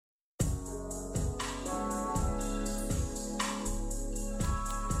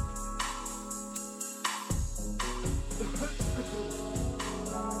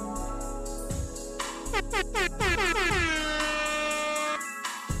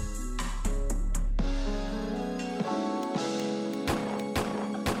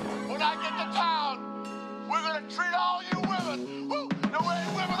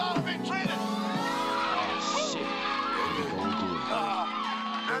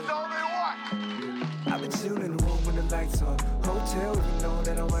I've been chillin' in the room when the lights off. Hotel, you know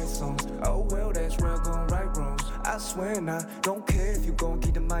that I write songs. Oh well, that's real, gon' right wrongs. I swear and I don't care if you gon'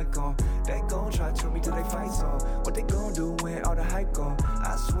 keep the mic on. They gon' try to turn me till they fight on. What they gon' do when all the hype gone?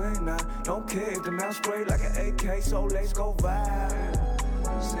 I swear and I don't care if the mouth spray like an AK, so let's go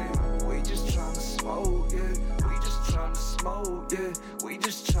vibe. See, we just tryna smoke, yeah. We just tryna smoke, yeah. We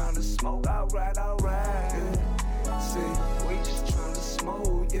just tryna smoke, alright, yeah. See, we just tryna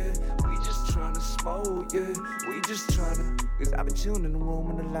smoke, yeah. We just tryna smoke, yeah. We just tryna. Cause I've been chillin' in the room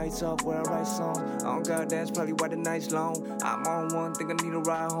when the lights off where I write songs. Oh God, that's probably why the night's long. I'm on one, think I need a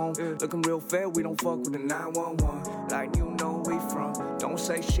ride home. Looking real fair, we don't fuck with the 911. Like you know where we from. Don't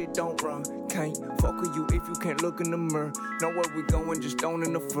say shit, don't run. Can't fuck with you if you can't look in the mirror. Know where we going, just don't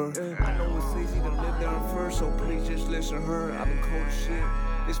interfere. I know it's easy to live there in first, so please just listen to her. I've been cold as shit.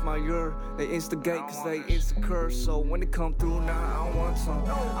 It's my year. They instigate cause they insecure. So when they come through now, I don't want some.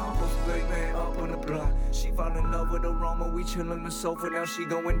 I'm supposed to lay man up on the block. She fall in love with aroma. We chillin' on the sofa. Now she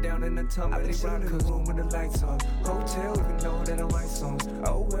going down in the tummy. I've been sitting in the room with the lights off. Hotel, even know that I write songs.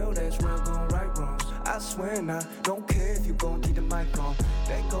 Oh well, that's real, gon' right wrongs. I swear and I don't care if you gon' keep the mic on.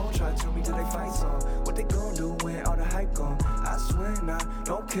 They gon' try to turn me till they fight on. What they gon' do when all the hype gone? I swear and I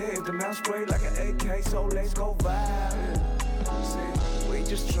don't care if the mouth spray like an AK, so let's go vibe. See, we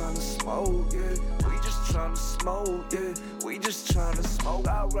just tryna smoke, yeah. We just tryna smoke, yeah. We just tryna smoke,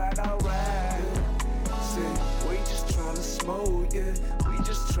 alright, yeah. See, we just tryna smoke, yeah. We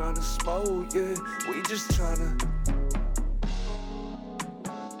just tryna smoke, yeah. We just tryna.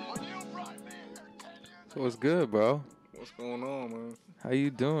 So what's good, bro? What's going on, man? How you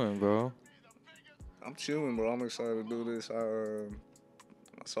doing, bro? I'm chilling, bro. I'm excited to do this.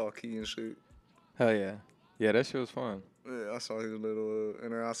 I saw Key and shit. Hell yeah. Yeah, that shit was fun. Yeah, I saw his little,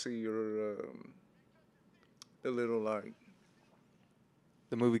 and then I see your, the little, like...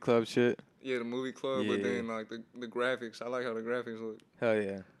 The movie club shit? Yeah, the movie club, yeah. But then, like, the graphics. I like how the graphics look. Hell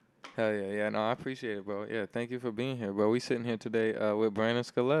yeah. Hell yeah. Yeah, no, I appreciate it, bro. Yeah, thank you for being here, bro. We sitting here today with Brandon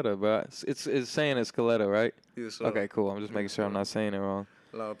Scaletta, bro. It's saying it's Scaletta, right? Yes, sir. Okay, cool. I'm just making sure I'm not saying it wrong.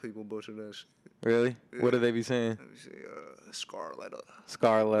 A lot of people butcher that shit. Really? Yeah. What do they be saying? Let me see, Scarletta.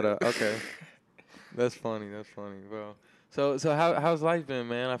 Scarletta, okay. That's funny, bro. So how's life been,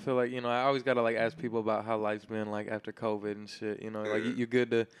 man? I feel like, I always gotta like ask people about how life's been like after COVID and shit. Like you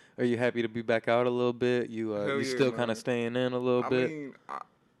good to? Are you happy to be back out a little bit? You still kind of staying in a little bit? I mean,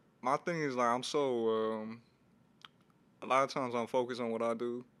 my thing is like I'm so a lot of times I'm focused on what I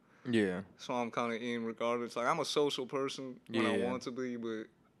do. Yeah. So I'm kind of in regardless. Like I'm a social person when I want to be, but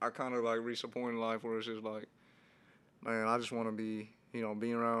I kind of like reach a point in life where it's just like, man, I just want to be.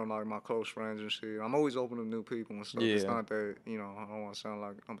 Being around, like, my close friends and shit. I'm always open to new people and stuff. Yeah. It's not that, I don't want to sound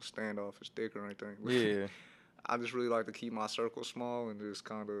like I'm a standoffish dick or anything. But yeah. I just really like to keep my circle small and just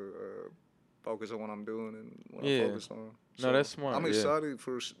kind of focus on what I'm doing and what I'm focused on. So no, that's smart. I'm excited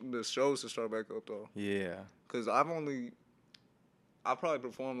for the shows to start back up, though. Yeah. Because I probably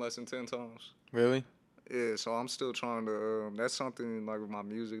performed less than 10 times. Really? Yeah, so I'm still trying to, that's something, like, with my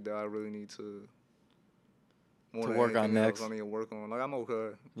music that I really need to... to work on next. I need to work on. Like, I'm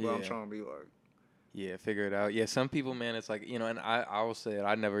okay, but I'm trying to be like... Yeah, figure it out. Yeah, some people, man, it's like, and I will say it,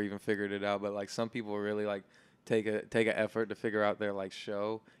 I never even figured it out, but, like, some people really, like, take an effort to figure out their, like,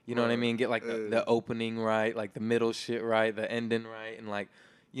 show. You know what I mean? Get, like, the opening right, like, the middle shit right, the ending right, and, like,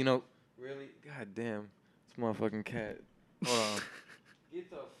 really, goddamn, this motherfucking cat. Hold on. Get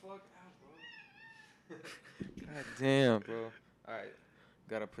the fuck out, bro. God damn, bro. All right.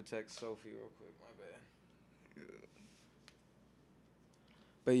 Gotta protect Sophie real quick. My bad.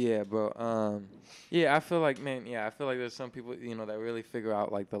 But yeah, bro. I feel like, man. Yeah, I feel like there's some people, that really figure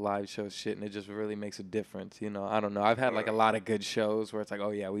out like the live show shit, and it just really makes a difference. I don't know. I've had like a lot of good shows where it's like,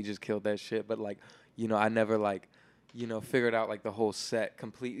 oh yeah, we just killed that shit. But like, I never like, figured out like the whole set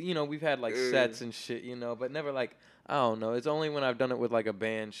completely. We've had like sets and shit, but never like, I don't know. It's only when I've done it with like a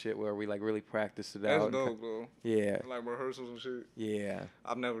band shit where we like really practiced it out. That's dope, bro. Yeah. Like rehearsals and shit. Yeah.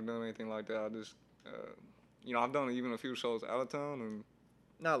 I've never done anything like that. I just, I've done even a few shows out of town and.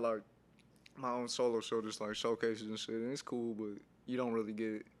 Not like my own solo show, just like showcases and shit. And it's cool, but you don't really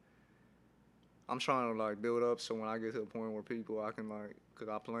get it. I'm trying to like build up so when I get to a point where people I can like, because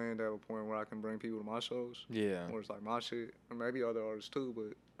I plan to have a point where I can bring people to my shows. Yeah. Where it's like my shit, or maybe other artists too,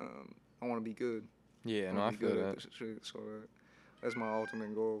 but I want to be good. Yeah, no, I feel that. Shit, so that's my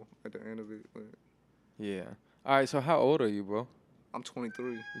ultimate goal at the end of it. But. Yeah. All right, so how old are you, bro? I'm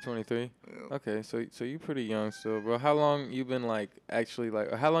 23. You 23? Yeah. Okay, so you pretty young still, bro. How long you been like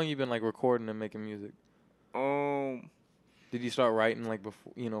how long you been like recording and making music? Did you start writing like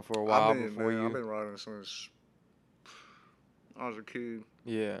before, for a while before you? I've been writing since I was a kid.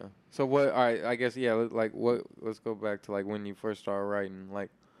 Yeah. So what? All right. I guess yeah. Like what? Let's go back to like when you first started writing. Like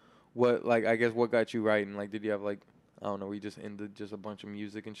what? Like I guess what got you writing? Like did you have like I don't know? We just into just a bunch of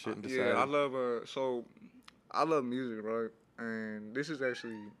music and shit and decided. Yeah, I love I love music, right? And this is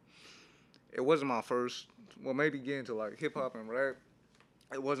actually it wasn't my first. Well, maybe getting to like hip hop and rap.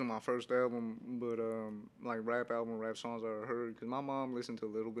 It wasn't my first album, but like rap album, rap songs I heard. Cause my mom listened to a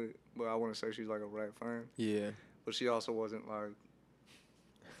little bit, but I wouldn't say she's like a rap fan. Yeah. But she also wasn't like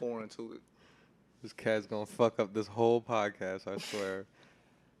foreign to it. This cat's gonna fuck up this whole podcast. I swear.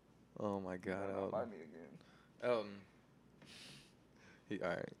 Oh my god. Bite me again. Elton. All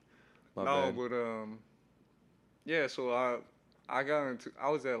right. My no, bad. but yeah. So I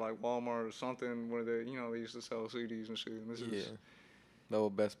was at like Walmart or something where they used to sell CDs and shit. And this is No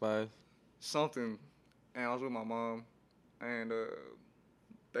Best Buy. something, and I was with my mom, and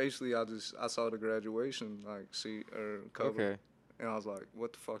basically I saw the graduation like cover, Okay. and I was like,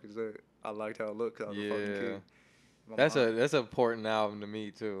 what the fuck is that? I liked how it looked. 'Cause I was a fucking kid. My That's mom- an important album to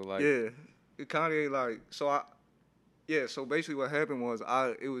me too. Like yeah, Kanye like so basically what happened was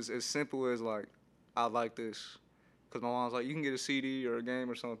it was as simple as like I like this, cause my mom was like you can get a CD or a game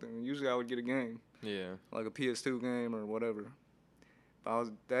or something. And usually I would get a game, yeah. like a PS2 game or whatever.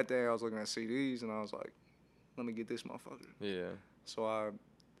 But that day I was looking at CDs and I was like, let me get this motherfucker. Yeah. So I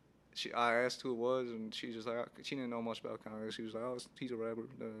asked who it was and she just like she didn't know much about Kanye. She was like, oh, he's a rapper.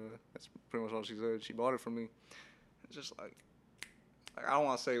 That's pretty much all she said. She bought it for me. It's just like I don't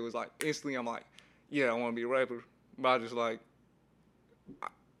want to say it was like instantly. I'm like, yeah, I want to be a rapper. But I just like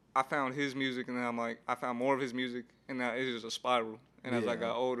I found his music and then I'm like I found more of his music and now it's just a spiral. And as I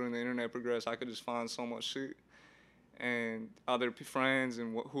got older and the internet progressed, I could just find so much shit. And other friends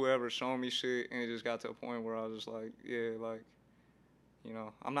and whoever showed me shit, and it just got to a point where I was just like, yeah, like,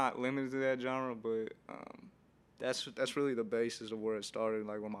 I'm not limited to that genre, but that's really the basis of where it started.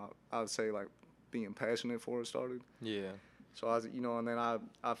 Like when I would say like being passionate for it started. Yeah. So I was, and then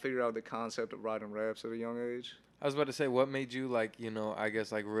I figured out the concept of writing raps at a young age. I was about to say, what made you like, I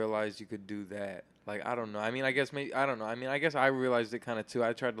guess like realize you could do that? Like, I don't know. I mean, I guess maybe, I don't know. I mean, I guess I realized it kind of too.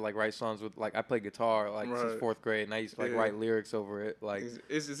 I tried to like write songs with, like, I played guitar like since 4th grade and I used to like write lyrics over it. Like,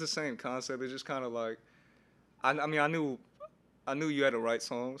 it's the same concept. It's just kind of like, I mean, I knew you had to write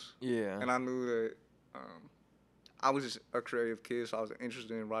songs. Yeah. And I knew that I was just a creative kid, so I was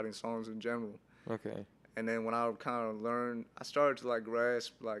interested in writing songs in general. Okay. And then when I kind of learned, I started to like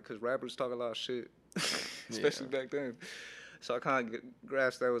grasp, like, because rappers talk a lot of shit, especially back then. So I kind of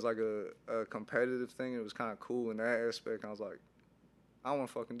grasped that was like a competitive thing. It was kind of cool in that aspect. I was like, I want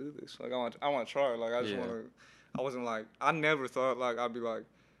to fucking do this. Like, I want to try it. Like, I just want to, I wasn't like, I never thought like I'd be like,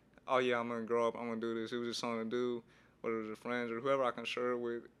 oh yeah, I'm going to grow up, I'm going to do this. It was just something to do, whether it was with friends or whoever I can share it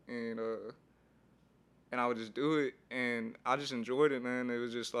with. And I would just do it, and I just enjoyed it, man. It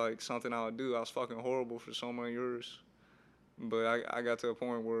was just like something I would do. I was fucking horrible for so many years, but I got to a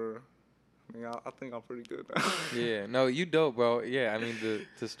point where, I mean, I think I'm pretty good now. Yeah, no, you dope, bro. Yeah, I mean,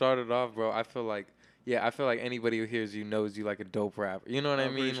 to start it off, bro, I feel like anybody who hears you knows you like a dope rapper. You know what I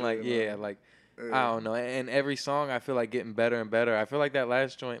mean? Like, I don't know. And every song I feel like getting better and better. I feel like that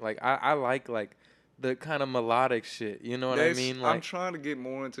last joint, like, I like the kind of melodic shit. You know what I mean? Like, I'm trying to get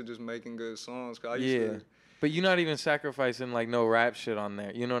more into just making good songs. 'Cause I used to, but you're not even sacrificing like no rap shit on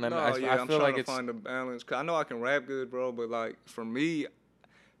there. You know what I mean? I feel I'm trying like to find a balance. 'Cause I know I can rap good, bro, but like for me,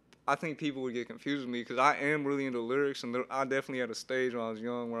 I think people would get confused with me because I am really into lyrics, and I definitely had a stage when I was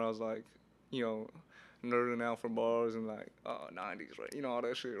young where I was like, nerding out for bars and like 90s, right? All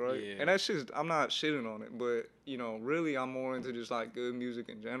that shit, right? Yeah. And that shit, I'm not shitting on it, but really I'm more into just like good music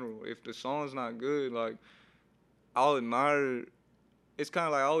in general. If the song's not good, like I'll admire. It's kind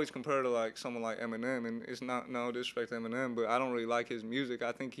of like I always compare to like someone like Eminem, and it's not no disrespect to Eminem, but I don't really like his music.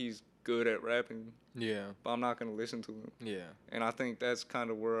 I think he's good at rapping. Yeah. But I'm not gonna listen to him. Yeah. And I think that's kind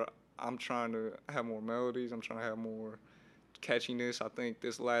of where I'm trying to have more melodies. I'm trying to have more catchiness. I think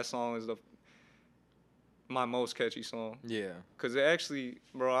this last song is my most catchy song. Yeah. Cause it actually,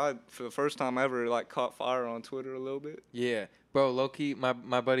 bro, for the first time ever, like caught fire on Twitter a little bit. Yeah. Bro, low key, my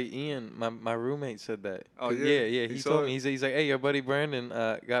buddy Ian, my roommate said that. Oh yeah. Yeah. He told me he's like, hey, your buddy Brandon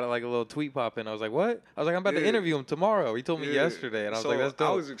got like a little tweet pop in. I was like, what? I was like, I'm about to interview him tomorrow. He told me yesterday, and I was like, that's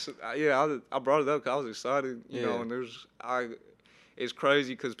dope. I brought it up because I was excited, and it's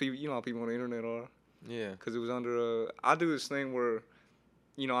crazy because people, how people on the internet are. Yeah. Because it was under I do this thing where,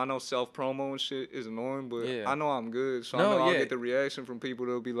 I know self-promo and shit is annoying, but I know I'm good, so I know I'll get the reaction from people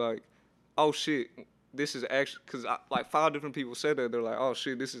that'll be like, oh shit, this is actually, because like 5 different people said that. They're like, oh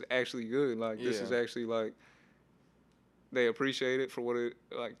shit, this is actually good. Like, this is actually like, they appreciate it for what it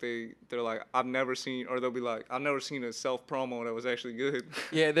like. They're like, I've never seen, or they'll be like, I've never seen a self promo that was actually good.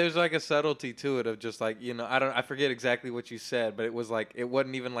 Yeah, there's like a subtlety to it of just like, I forget exactly what you said, but it was like it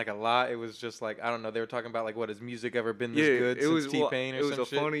wasn't even like a lot. It was just like, I don't know. They were talking about like, what, has music ever been this good since T-Pain or it was some a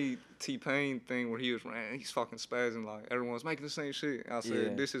shit? funny T-Pain thing where he was he's fucking spazzing like everyone's making the same shit. I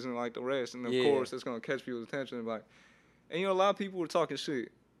said this isn't like the rest, and of course it's gonna catch people's attention. And like, and a lot of people were talking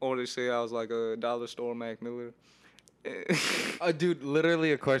shit, or they say I was like a dollar store Mac Miller. Dude,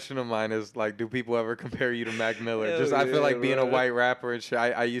 literally a question of mine is like, do people ever compare you to Mac Miller? Hell I feel like being a bro. white rapper and shit.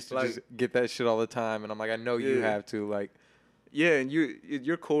 I used to Like, just get that shit all the time, and I'm like, I know you have to like. Yeah, and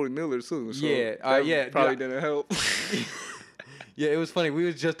you're Corey Miller too. So that probably dude, didn't help. Yeah, it was funny. We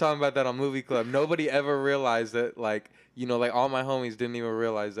was just talking about that on Movie Club. Nobody ever realized that, like, like all my homies didn't even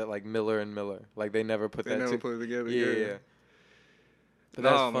realize that, like, Miller and Miller, like they never put they that. never put it together. Yeah. But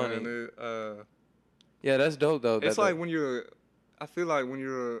that's funny. Man, yeah, that's dope though. It's like when you're, I feel like when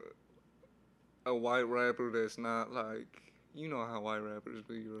you're a white rapper that's not like, you know how white rappers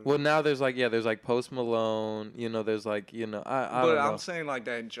be. Right? Well, now there's like Post Malone. There's like, I don't know. But I'm saying like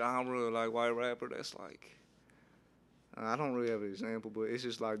that genre, like white rapper that's like. I don't really have an example, but it's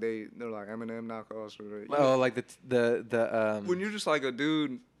just like they're like Eminem knockoffs or like the when you're just like a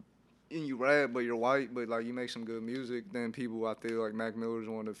dude and you rap but you're white but like you make some good music, then people I feel like Mac Miller's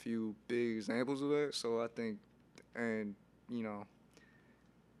one of the few big examples of that. So I think, and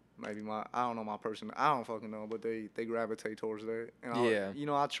maybe I don't know my person, I don't fucking know, but they gravitate towards that. And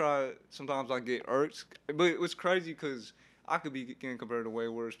I try sometimes I get irked, but it was crazy because I could be getting compared to way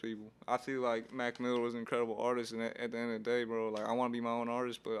worse people. I feel like Mac Miller was an incredible artist, and at the end of the day, bro, like I want to be my own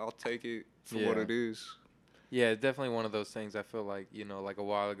artist, but I'll take it for what it is. Yeah, it's definitely one of those things. I feel like like a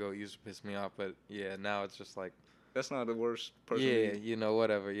while ago it used to piss me off, but yeah, now it's just like that's not the worst person. Yeah,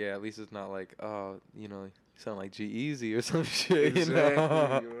 whatever. Yeah, at least it's not like you sound like G-Eazy or some shit.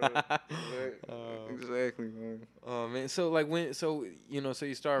 Exactly, exactly, man. Oh man, so like so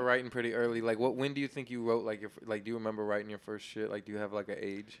you started writing pretty early. Like, when do you think you wrote like do you remember writing your first shit? Like, do you have like an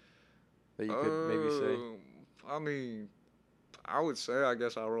age that you could maybe say? I mean, I would say I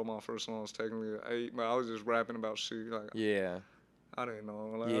guess I wrote my first songs technically at 8, but I was just rapping about shit. Like, I didn't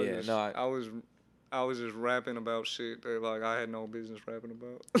know. Like, I was just rapping about shit that like I had no business rapping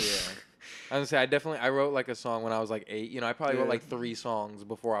about. Yeah. I was gonna say I wrote like a song when I was like 8. I probably wrote like 3 songs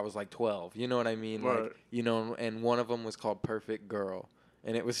before I was like 12. You know what I mean? Right. Like, and one of them was called Perfect Girl,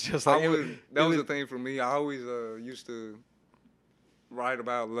 and it was just like that was the thing for me. I always used to write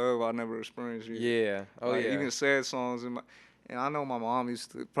about love I never experienced yet. Yeah. Oh like, yeah. Even sad songs and I know my mom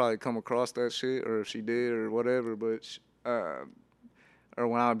used to probably come across that shit, or if she did or whatever, but or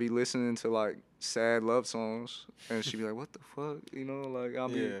when I'd be listening to like sad love songs and she'd be like, what the fuck? Like I'll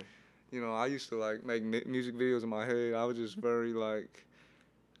be I used to like make music videos in my head. I was just very like,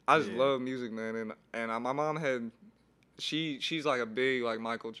 I just love music, man. And my mom had, she's like a big like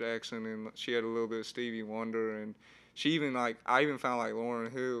Michael Jackson, and she had a little bit of Stevie Wonder, and she even like, I even found like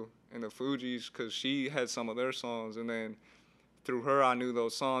Lauryn Hill and the Fugees because she had some of their songs, and then through her I knew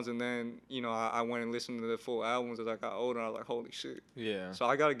those songs, and then I went and listened to the full albums as I got older. And I was like, holy shit. Yeah. So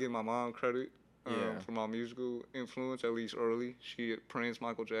I gotta give my mom credit. For my musical influence, at least early. She had Prince,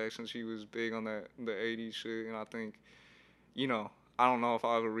 Michael Jackson. She was big on the 80s shit. And I think, I don't know if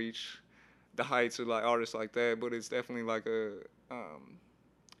I'll ever reach the heights of like artists like that, but it's definitely like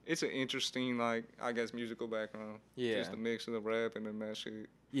it's an interesting, like, I guess, musical background. Yeah. Just the mix of the rap and then that shit.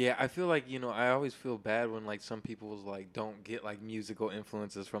 Yeah, I feel like, I always feel bad when, like, some people, like, don't get, like, musical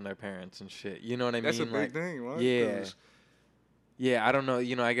influences from their parents and shit. You know what I mean? That's a big thing, right? Yeah. Yeah, I don't know.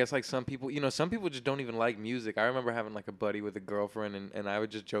 I guess like some people just don't even like music. I remember having like a buddy with a girlfriend, and I would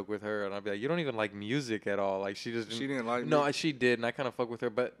just joke with her, and I'd be like, "You don't even like music at all." Like she didn't like. No, she did, and I kind of fuck with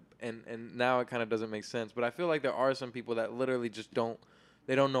her, but and now it kind of doesn't make sense. But I feel like there are some people that literally just don't.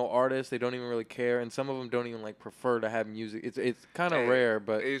 They don't know artists. They don't even really care, and some of them don't even like prefer to have music. It's kind of rare,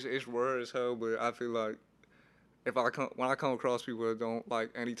 but it's rare as hell. But I feel like when I come across people that don't like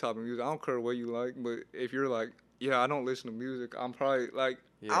any type of music, I don't care what you like, but if you're like, yeah, I don't listen to music, I'm probably like,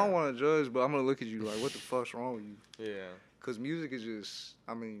 I don't want to judge, but I'm going to look at you like, what the fuck's wrong with you? Yeah. Because music is just,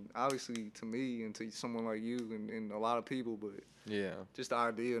 I mean, obviously to me and to someone like you and a lot of people, but just the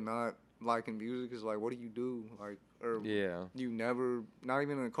idea of not liking music is like, what do you do? Like, or you never, not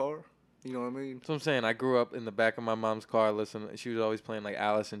even in a car? You know what I mean? So I'm saying I grew up in the back of my mom's car listening. She was always playing like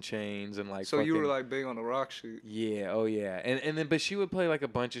Alice in Chains and like. So you were like big on the rock shit. Yeah. Oh yeah. And then but she would play like a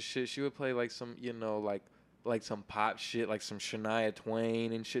bunch of shit. She would play like some like some pop shit, like some Shania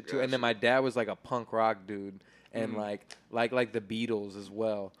Twain and shit too. Gotcha. And then my dad was like a punk rock dude, and like the Beatles as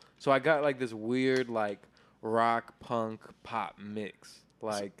well. So I got like this weird like rock, punk, pop mix.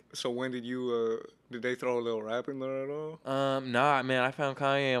 Like, So when did they throw a little rap in there at all? nah, man, I found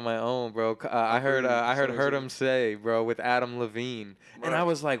Kanye on my own, bro. I heard Heard Him Say, bro, with Adam Levine, and I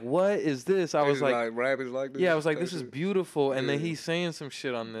was like, what is this? I was like, rap is like this. yeah, I was like, this is shit? beautiful, and then Yeah. he's saying some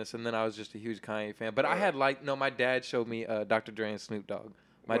shit on this, and then I was just a huge Kanye fan. But I had my dad showed me Dr. Dre and Snoop Dogg.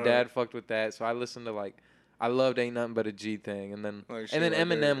 My dad fucked with that, so I listened to I loved Ain't Nothing But a G Thing, and then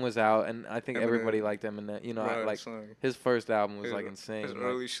Eminem was out, and I think everybody liked Eminem. You know, his first album was insane. His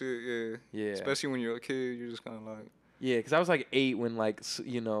early shit, yeah. Yeah. Especially when you're a kid, you're just kind of like. Yeah, because I was like 8 when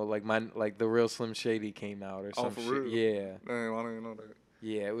the real Slim Shady came out or some for shit. real? Yeah. Damn, I didn't even know that.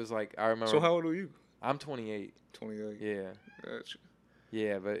 Yeah, it was like I remember. So how old are you? I'm 28. 28. Yeah. Gotcha.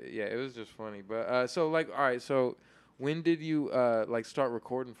 Yeah, but yeah, it was just funny. But so all right, so when did you start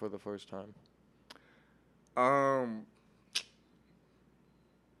recording for the first time? I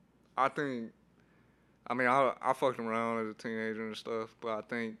think, I fucked around as a teenager and stuff, but I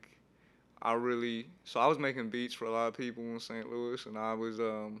think I was making beats for a lot of people in St. Louis, and I was,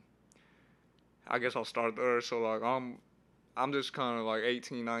 I guess I'll start there. So like I'm just kind of like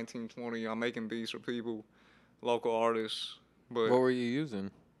 18, 19, 20. I'm making beats for people, local artists. But what were you using?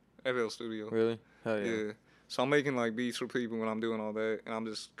 FL Studio. Really? Hell yeah. Yeah. So I'm making like beats for people when I'm doing all that, and I'm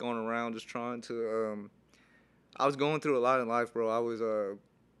just going around just trying to. I was going through a lot in life, bro. I was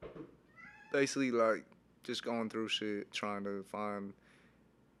basically like just going through shit, trying to find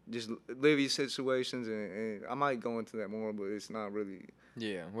just live these situations, and I might go into that more, but it's not really.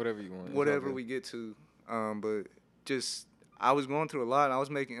 Yeah, whatever you want. Whatever we get to, but just I was going through a lot, and I was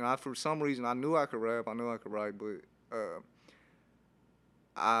making, and for some reason I knew I could rap, I knew I could write, but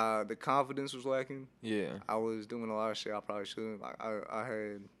the confidence was lacking. Yeah. I was doing a lot of shit I probably shouldn't. Like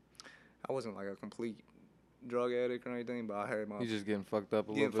I wasn't like a complete drug addict or anything, but I had my. You just getting fucked up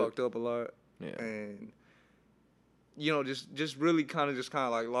a little bit. Getting fucked up a lot. Yeah. And just really kind of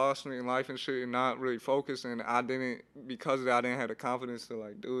like lost me in life and shit, and not really focused. And because of that, I didn't have the confidence to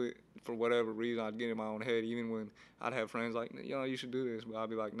like do it for whatever reason. I'd get in my own head, even when I'd have friends like, you should do this, but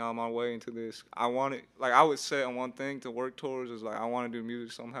I'd be like, no, I'm on my way into this. I would set on one thing to work towards is like, I want to do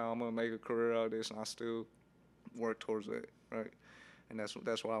music somehow. I'm gonna make a career out of this, and I still work towards that, right? And that's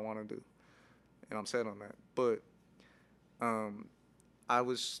what I want to do, and I'm set on that. But I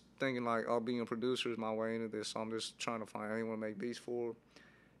was thinking like, being a producer is my way into this, so I'm just trying to find anyone to make beats for.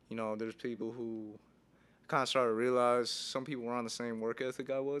 There's people who kind of started to realize some people were on the same work ethic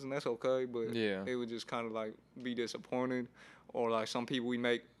I was, and that's okay, but they would just kind of like be disappointed. Or like some people we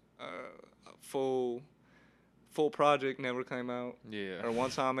make a full project never came out. Yeah. Or one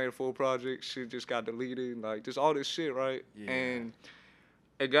time I made a full project, shit just got deleted, like just all this shit, right? Yeah. And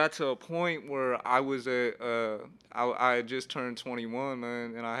it got to a point where I was at, I had just turned 21,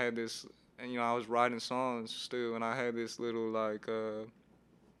 man, and I had this, and I was writing songs still, and I had this little like,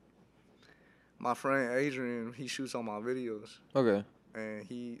 my friend Adrian, he shoots all my videos. Okay.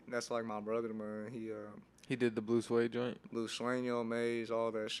 And that's like my brother, man. He did the Blue Suede joint? Blue Sueño, Maze,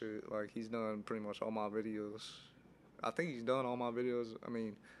 all that shit. Like, he's done pretty much all my videos. I think he's done all my videos. I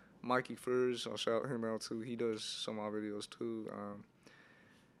mean, Mikey Furs, I'll shout him out too. He does some of my videos too.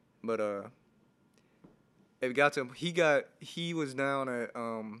 But it got to he was down at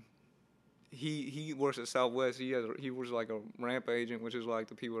he works at Southwest. He was like a ramp agent, which is like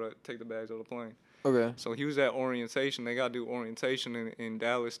the people that take the bags on the plane. Okay. So he was at orientation. They got to do orientation in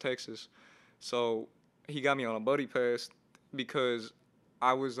Dallas, Texas. So he got me on a buddy pass because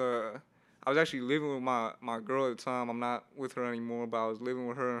I was actually living with my girl at the time. I'm not with her anymore, but I was living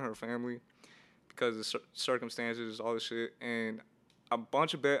with her and her family because of circumstances, all this shit, and a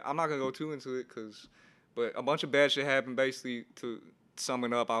bunch of I'm not gonna go too into it, but a bunch of bad shit happened. Basically, to sum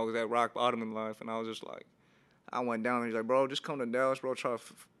it up, I was at rock bottom in life, and I was just like, I went down, and he's like, bro, just come to Dallas, bro.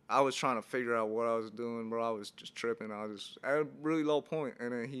 I was trying to figure out what I was doing, bro. I was just tripping. I was just at a really low point,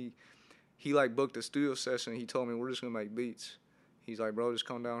 and then he like booked a studio session. He told me, we're just gonna make beats. He's like, bro, just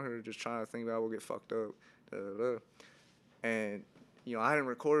come down here, just trying to think about it, we'll get fucked up. Da, da, da. And I hadn't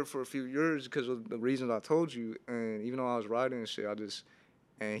recorded for a few years because of the reasons I told you. And even though I was writing and shit,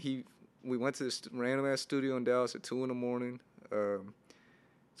 we went to this random ass studio in Dallas at 2 a.m.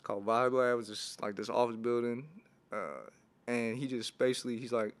 It's called Vibe Lab. It was just like this office building. And he just basically,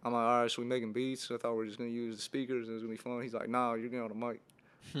 he's like, I'm like, all right, so we making beats. So I thought we were just gonna use the speakers and it was gonna be fun. He's like, nah, you're getting on the mic.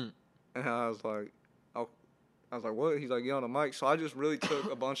 And I was like, what? He's like, get on the mic. So I just really took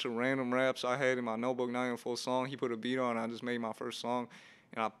a bunch of random raps I had in my notebook, not even a full song. He put a beat on, and I just made my first song.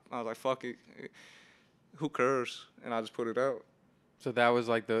 And I was like, fuck it. Who cares? And I just put it out. So that was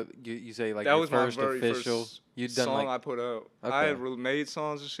like you say like that your was first my very official. first You'd done song like I put out. Okay. I had really made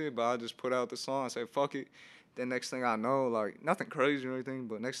songs and shit, but I just put out the song. I said, fuck it. Then next thing I know, like, nothing crazy or anything,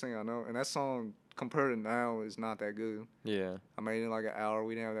 but next thing I know, and that song compared to now is not that good. Yeah. I made it in like an hour.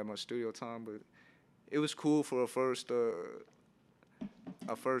 We didn't have that much studio time, but it was cool for a first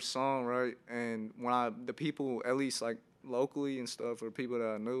song, right? And when the people, at least like locally and stuff, or people that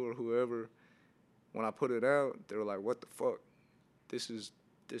I knew or whoever, when I put it out, they were like, what the fuck? This is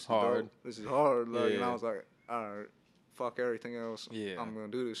hard. dope. This is hard. Like, Yeah. And I was like, all right, fuck everything else. Yeah. I'm going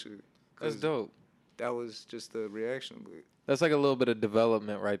to do this shit. That's dope. That was just the reaction. But That's like a little bit of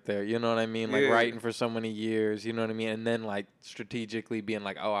development right there. You know what I mean? Like Yeah. writing for so many years, you know what I mean? And then like strategically being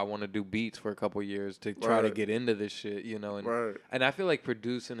like, oh, I want to do beats for a couple years to try to Right. get into this shit, you know? And, Right. and I feel like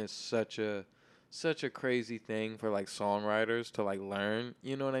producing is such a crazy thing for like songwriters to like learn,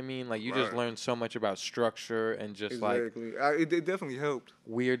 you know what I mean? Like you just Right. learn so much about structure and just exactly. It definitely helped.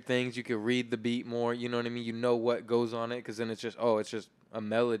 weird things. You could read the beat more, you know what I mean? You know what goes on it because then it's just a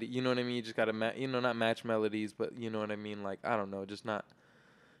melody, you know what I mean? You just got to not match melodies, but you know what I mean? Like I don't know, just not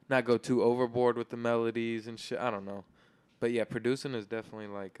go too overboard with the melodies and shit. I don't know. But yeah, producing is definitely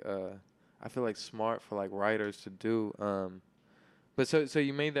like I feel like smart for like writers to do. But so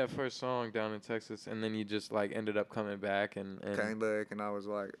you made that first song down in Texas and then you just like ended up coming back and Came back and I was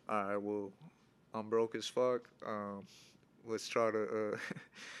like, all right, well, I'm broke as fuck. Let's try to.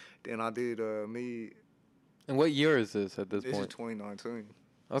 Then I did me. And what year is this at this This point? is 2019.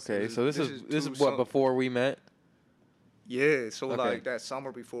 Okay, so this is two what before we met? Yeah, so Okay. like that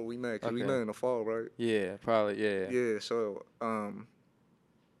summer before we met, cause we Okay. met in the fall, right? Yeah, probably. Yeah. Yeah, so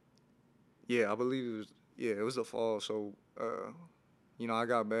yeah, I believe it was the fall. So I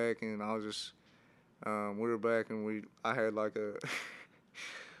got back and I was just we were back and I had like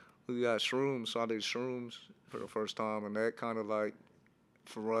we got shrooms, so I did shrooms for the first time, and that kind of like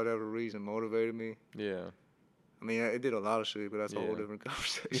for whatever reason motivated me. Yeah. I mean, it did a lot of shit, but that's a whole Yeah. different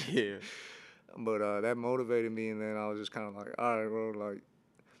conversation. Yeah. But that motivated me, and then I was just kind of like, all right, bro,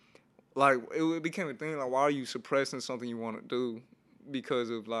 like it became a thing. Like, why are you suppressing something you want to do? Because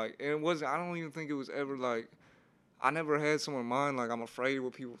of like, and it wasn't. I don't even think it was ever like. I never had someone in mind like I'm afraid of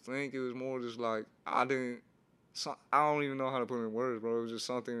what people think. It was more just like I don't even know how to put it in words, bro. It was just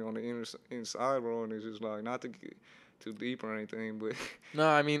something on the inside, bro, and it's just like not to get too deep or anything, but No,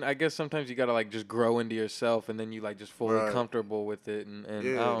 I mean, I guess sometimes you gotta like just grow into yourself, and then you like just fully Right. comfortable with it, and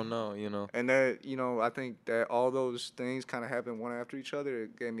Yeah. I don't know, you know. And that, I think that all those things kind of happened one after each other.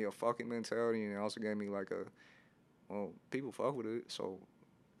 It gave me a fucking mentality, and it also gave me like people fuck with it, so,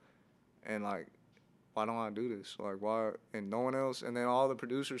 and like, why don't I do this? Like, why? And no one else, and then all the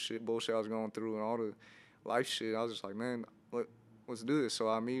producer shit bullshit I was going through, and all the life shit, I was just like, man, let's do this. So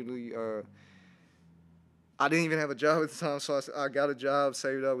I immediately, I didn't even have a job at the time, so I got a job,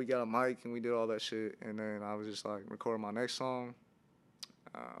 saved up, we got a mic, and we did all that shit, and then I was just like recording my next song.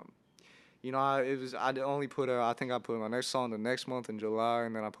 I only put I think I put my next song the next month in July,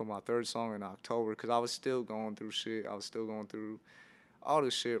 and then I put my third song in October, because I was still going through shit. I was still going through all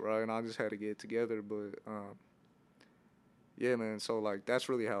this shit, right? And I just had to get it together, but yeah, man. So like that's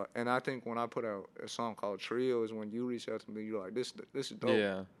really how. And I think when I put out a song called Trio is when you reach out to me. You're like, this is dope.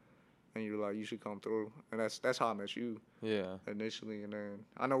 Yeah. And you're like, you should come through. And that's how I met you. Yeah. Initially, and then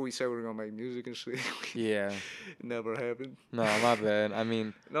I know we said we were gonna make music and shit. Yeah. It never happened. No, my bad. I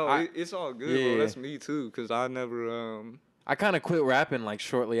mean, No, it's all good, yeah. bro. That's me too, cause I never I kind of quit rapping like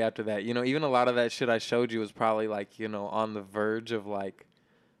shortly after that. You know, even a lot of that shit I showed you was probably like, you know, on the verge of like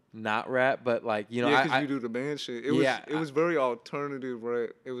not rap, but like, you know, yeah, cause you do the band shit. It was very alternative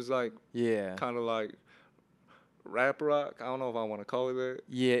rap. It was like yeah, kind of like rap rock. I don't know if I want to call it that.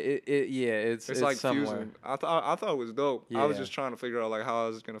 yeah, it's like somewhere. fusion. I thought it was dope. I was Yeah. just trying to figure out like how I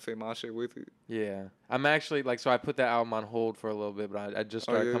was gonna fit my shit with it. Yeah, I'm actually like, so I put that album on hold for a little bit, but I just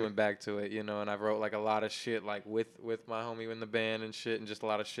started yeah. coming back to it, you know, and I wrote like a lot of shit like with my homie in the band and shit, and just a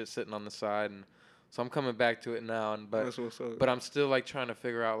lot of shit sitting on the side, and so I'm coming back to it now, and That's what's up. but I'm still like trying to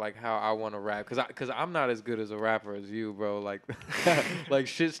figure out like how I want to rap, cause I'm not as good as a rapper as you, bro. Like, like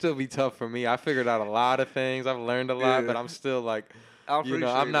shit still be tough for me. I figured out a lot of things. I've learned a lot, Yeah. but I'm still like, I you know, appreciate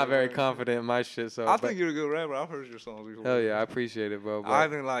I'm not that, very man. confident in my shit. So I think you're a good rapper. I've heard your songs before. hell yeah, I appreciate it, bro. But I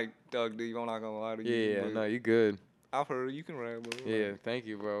haven't like dug deep. I'm not gonna lie to you. yeah, but no, you good. I've heard you can rap, bro. Yeah, thank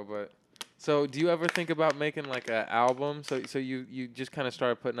you, bro. But so, do you ever think about making like an album? So you just kind of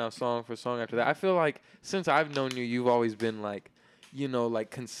started putting out song for song after that. I feel like since I've known you, you've always been like, you know, like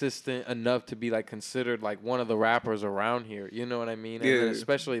consistent enough to be like considered like one of the rappers around here. You know what I mean? And then Yeah.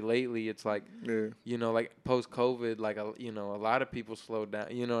 especially lately, it's like, Yeah. you know, like post COVID, like a lot of people slowed down.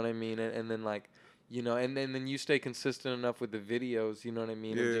 You know what I mean? And then like, You know, and then you stay consistent enough with the videos, you know what I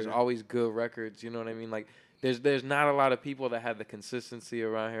mean? Yeah. And just always good records, you know what I mean? Like, there's not a lot of people that have the consistency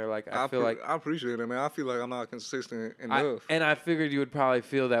around here. Like, I feel like I appreciate it, man. I feel like I'm not consistent I enough. figured you would probably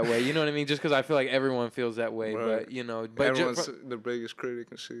feel that way, you know what I mean? Just because I feel like everyone feels that way, Right. but you know, but Everyone's the biggest critic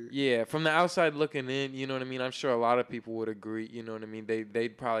and shit. yeah, from the outside looking in, you know what I mean? I'm sure a lot of people would agree, you know what I mean?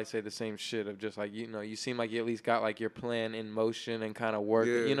 They'd probably say the same shit of just like, you know, you seem like you at least got like your plan in motion and kind of work,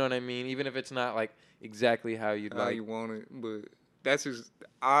 Yeah. you know what I mean? Even if it's not like exactly how you'd How like. you want it, but that's just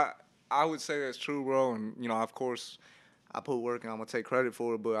I would say that's true, bro. And you know, of course, I put work and I'm gonna take credit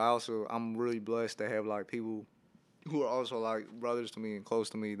for it. But I'm really blessed to have like people who are also like brothers to me and close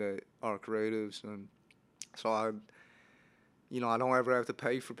to me that are creatives, and so I don't ever have to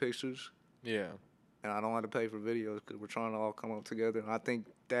pay for pictures, Yeah. and I don't have to pay for videos because we're trying to all come up together. And I think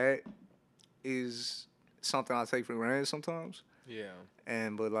that is something I take for granted sometimes. Yeah.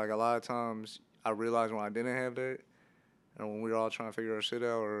 But like a lot of times, I realized when I didn't have that, and when we're all trying to figure our shit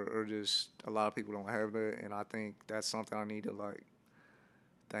out, or just a lot of people don't have that, and I think that's something I need to like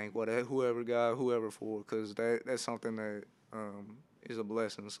thank whoever for, because that's something that is a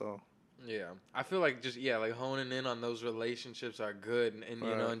blessing. So Yeah, I feel like just like honing in on those relationships are good, and you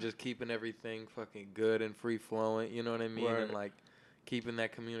know, Right. and just keeping everything fucking good and free flowing. You know what I mean? Right. And like keeping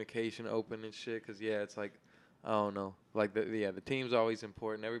that communication open and shit. Cause it's like I don't know, like the team's always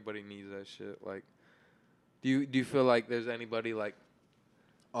important. Everybody needs that shit. Like, do you feel like there's anybody like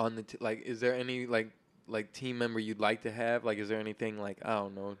on the like? Is there any like team member you'd like to have? Like, is there anything like I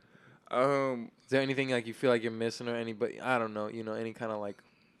don't know? Is there anything like you feel like you're missing or anybody? I don't know. You know, any kind of like.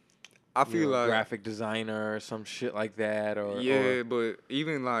 I feel like graphic designer or some shit like that, yeah, but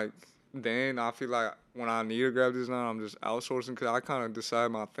even like then I feel like when I need a graphic designer, I'm just outsourcing because I kind of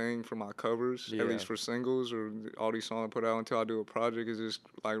decide my thing for my covers, Yeah. at least for singles or all these songs I put out until I do a project is just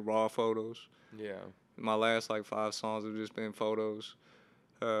like raw photos. Yeah. My last like 5 songs have just been photos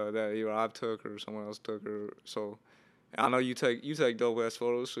that either I've took or someone else took, or so. I know you take dope ass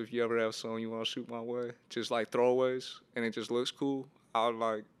photos, so if you ever have a song you want to shoot my way, just like throwaways, and it just looks cool, I would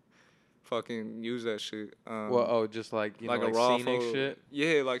like fucking use that shit. Just like like know, a like raw scenic photo. shit.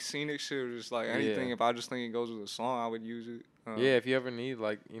 Yeah, like scenic shit, or just like anything. Yeah. If I just think it goes with a song, I would use it. Yeah, if you ever need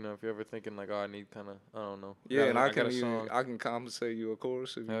like if you're ever thinking like I need kind of I don't know. Yeah, and I got a can song. I can compensate you, of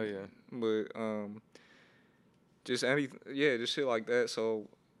course. Hell yeah. But just just shit like that. So,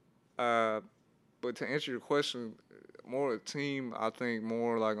 but to answer your question, more a team. I think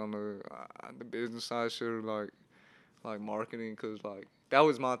more like on the business side, shit, like marketing, cause like that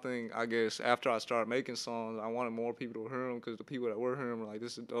was my thing. I guess after I started making songs, I wanted more people to hear them, cause the people that were hearing them were like,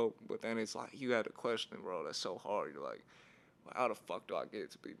 this is dope. But then it's like you had to question, bro. That's so hard. You're like, how the fuck do I get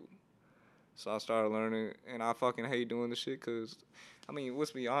it to people? So I started learning, and I fucking hate doing the shit, cause I mean,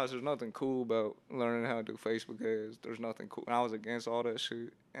 let's be honest, there's nothing cool about learning how to do Facebook ads. There's nothing cool. And I was against all that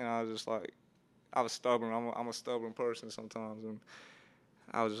shit, and I was just like, I was stubborn. I'm a stubborn person sometimes, and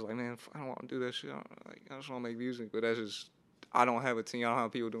I was just like, man, I don't want to do that shit. I just want to make music, but that's just, I don't have a team. I don't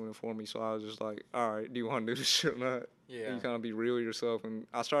have people doing it for me. So I was just like, all right, do you want to do this shit or not? Yeah. And you kind of be real with yourself. And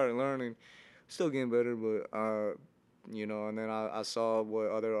I started learning, still getting better, but and then I saw what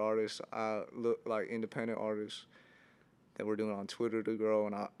other artists, like independent artists that were doing on Twitter to grow,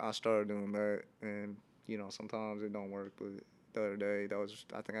 and I started doing that. And sometimes it don't work, but the other day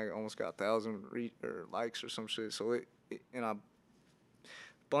I think I almost got 1,000 likes or some shit. So and I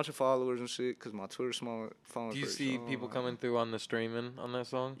bunch of followers and shit, because my Twitter small. Do you see people coming through on the streaming on that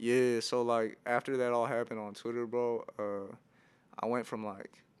song? Yeah, so like after that all happened on Twitter, bro, I went from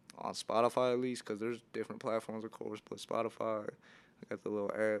like on Spotify at least, because there's different platforms of course, but Spotify, I got the little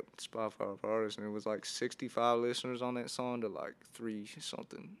app Spotify for artists, and it was like 65 listeners on that song to like 3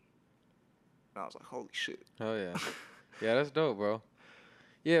 something. And I was like, holy shit. Oh yeah. Yeah, that's dope, bro.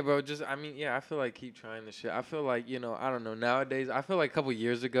 Yeah, bro, I feel like keep trying this shit. I feel like, I don't know, nowadays, I feel like a couple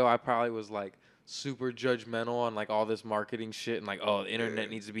years ago, I probably was, like, super judgmental on, like, all this marketing shit and, like, oh, the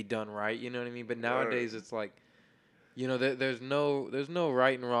internet needs to be done right, you know what I mean? But nowadays, it's like, there's no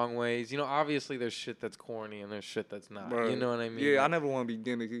right and wrong ways. Obviously there's shit that's corny and there's shit that's not. Right. You know what I mean? Yeah, like, I never want to be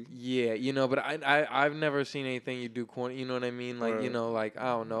gimmicky. Yeah, but I've never seen anything you do corny. You know what I mean? Like, Right. Like I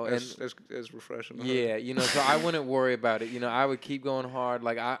don't know. That's refreshing. Yeah, so I wouldn't worry about it. I would keep going hard.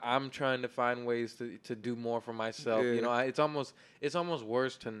 Like I'm trying to find ways to do more for myself. Yeah. It's almost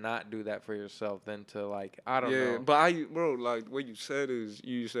worse to not do that for yourself than to like I don't know. Yeah, but bro, like what you said is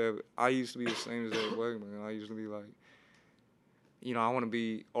you used to have. I used to be the same as that way, man. I used to be like, I want to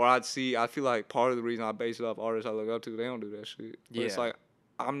be, or I feel like part of the reason I base it off artists I look up to, they don't do that shit. But it's Yeah. like,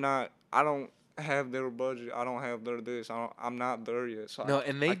 have their budget. I don't have their this. I'm not there yet. So No,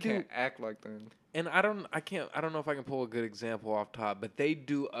 and they I can't do. act like them. And I don't know if I can pull a good example off top, but they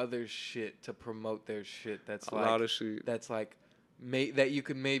do other shit to promote their shit. That's A like lot of shit. That's like, that you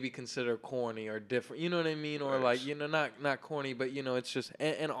could maybe consider corny or different. You know what I mean? Or like, not corny, but it's just,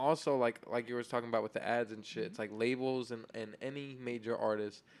 and also like you were talking about with the ads and shit. It's like labels and any major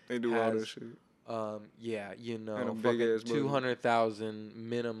artist. They do all that shit. Yeah, And a big fucking ass budget. 200,000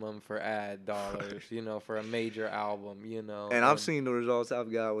 minimum for ad dollars. For a major album. And I've seen the results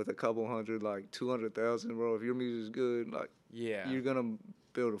I've got with a couple hundred, like 200,000, bro. If your music's good, like you're gonna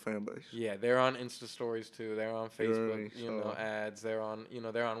build a fan base. Yeah, they're on Insta stories too. They're on Facebook, ads. They're on,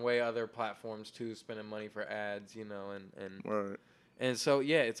 they're on way other platforms too, spending money for ads, and Right. And so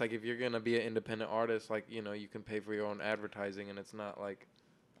yeah, it's like if you're gonna be an independent artist, like you can pay for your own advertising, and it's not like,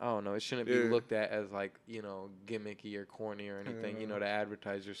 I don't know, it shouldn't be looked at as like gimmicky or corny or anything, to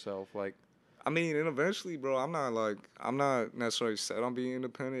advertise yourself. Like, I mean, and eventually, bro, I'm not necessarily set on being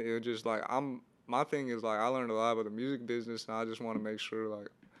independent. It's just like my thing is like I learned a lot about the music business, and I just want to make sure like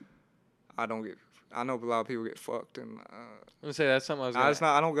I don't get. I know a lot of people get fucked, and I'm gonna say that's something I was.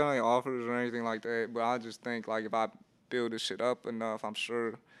 I don't get any offers or anything like that, but I just think like if I build this shit up enough, I'm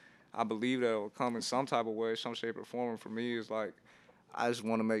sure, I believe that it will come in some type of way, some shape or form. And for me, it's like I just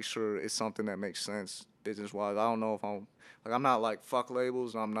want to make sure it's something that makes sense business wise. I don't know if I'm not like fuck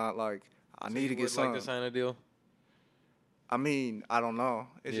labels. I'm not like I need to get something. Like to sign a deal. I mean, I don't know.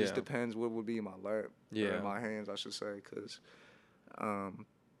 It just depends what would be in my lap. Yeah. Or in my hands, I should say, because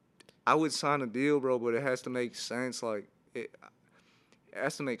I would sign a deal, bro, but it has to make sense. Like it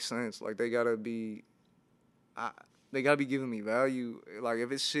has to make sense. Like they gotta be giving me value. Like if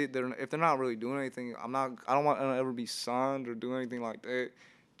it's shit, if they're not really doing anything, I don't want to ever be signed or do anything like that.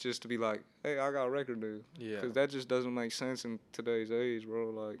 Just to be like, hey, I got a record deal. Yeah. Because that just doesn't make sense in today's age,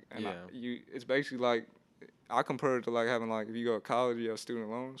 bro. Like, and it's basically like, I compare it to like having like, if you go to college, you have student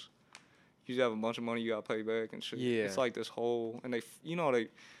loans. You just have a bunch of money you gotta pay back and shit. Yeah. It's like this whole, and they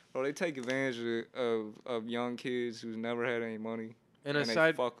take advantage of young kids who's never had any money. And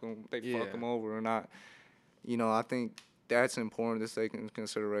they fuck them over. And I think that's important to take into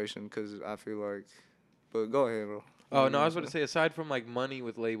consideration because I feel like, but go ahead, bro. Oh, no, I was about to say, aside from, like, money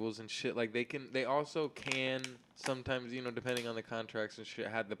with labels and shit, like, they also can sometimes, depending on the contracts and shit,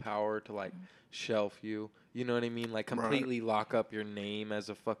 have the power to, like, shelf you. You know what I mean? Like, completely lock up your name as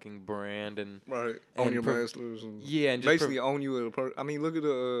a fucking brand and... Right. Own your masters. And and basically own you as a person. I mean, look at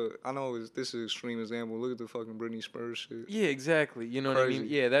I know this is an extreme example. Look at the fucking Britney Spears shit. Yeah, exactly. You know what I mean?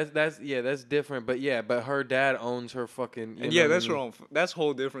 Yeah, that's different. But, but her dad owns her fucking... And that's her own... That's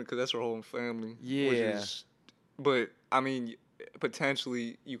whole different because that's her whole family. Yeah. But, I mean,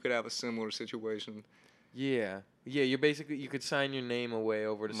 potentially you could have a similar situation. Yeah. Yeah, you could sign your name away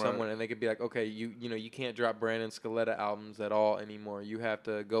over to someone and they could be like, okay, you can't drop Brandon Scaletta albums at all anymore. You have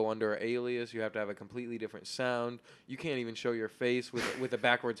to go under an alias. You have to have a completely different sound. You can't even show your face with a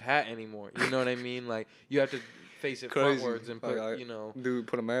backwards hat anymore. You know what I mean? Like, you have to face it frontwards and put, Dude,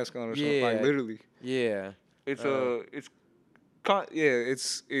 put a mask on or something. Like, literally. Yeah. It's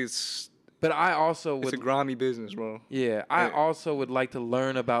But I also would... It's a grimy business, bro. Yeah, I also would like to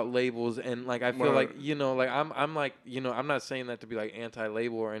learn about labels, and like I feel like like I'm like I'm not saying that to be like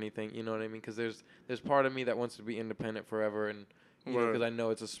anti-label or anything. You know what I mean? Because there's part of me that wants to be independent forever, and because I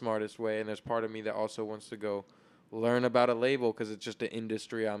know it's the smartest way, and there's part of me that also wants to go learn about a label because it's just an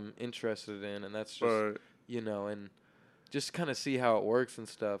industry I'm interested in, and that's just and just kind of see how it works and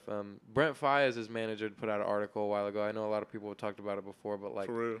stuff. Brent Faiyaz, his manager, put out an article a while ago. I know a lot of people have talked about it before, but like,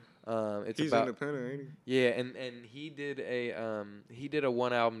 for real, he's independent, ain't he? Yeah, and he did a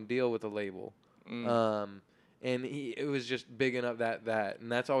 1-album deal with a label, and it was just bigging up that,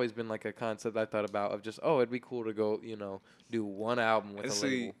 and that's always been like a concept I thought about of just it'd be cool to go do 1 album with a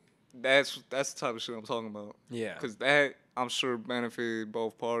label. That's the type of shit I'm talking about. Yeah, because that I'm sure benefited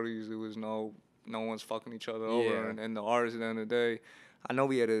both parties. It was no one's fucking each other over. And the artist at the end of the day, I know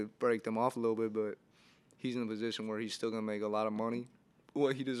we had to break them off a little bit, but he's in a position where he's still going to make a lot of money,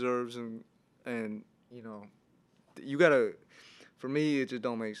 what he deserves. And you got to, for me, it just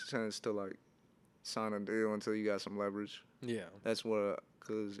don't make sense to, like, sign a deal until you got some leverage. Yeah. That's what,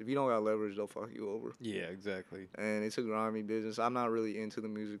 because if you don't got leverage, they'll fuck you over. Yeah, exactly. And it's a grimy business. I'm not really into the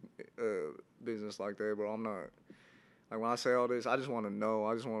music business like that, bro. I'm not. Like, when I say all this, I just want to know.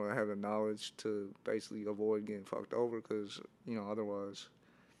 I just want to have the knowledge to basically avoid getting fucked over because, otherwise,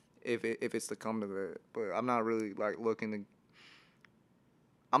 if it's to come to that. But I'm not really, like,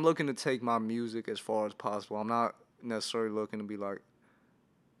 I'm looking to take my music as far as possible. I'm not necessarily looking to be, like,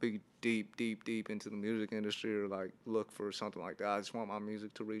 be deep into the music industry or like look for something like that. I just want my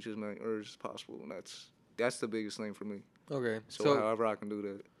music to reach as many ears as possible, and that's the biggest thing for me. Okay. So however I can do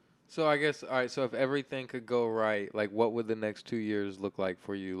that. So I guess, all right, so if everything could go right, like what would the next 2 years look like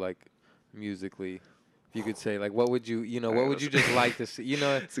for you, like musically? If you could say, like, what would you, what would you just like to see?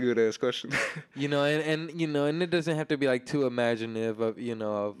 It's a good ass question. And it doesn't have to be like too imaginative of,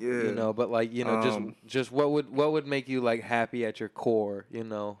 but like, just what would make you like happy at your core, I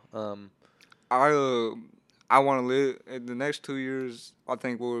want to live in the next 2 years. I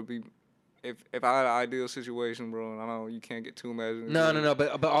think what would be if I had an ideal situation, bro. And I know you can't get too imaginative. No,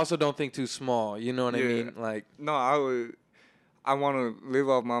 but also don't think too small. You know what I mean? Like, no, I want to live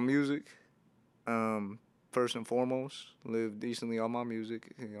off my music. First and foremost, live decently off my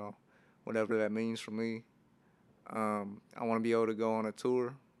music. Whatever that means for me. I want to be able to go on a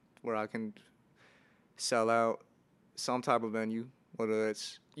tour where I can sell out some type of venue, whether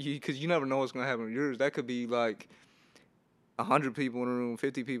that's because you never know what's gonna happen with yours. That could be like 100 people in a room,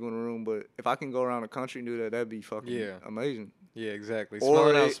 50 people in a room, but if I can go around the country and do that, that'd be fucking amazing. Yeah, exactly.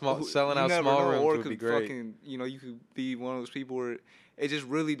 Selling out small rooms would be great. Fucking, you could be one of those people where it just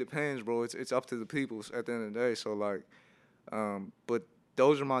really depends, bro. It's up to the people at the end of the day. So like, but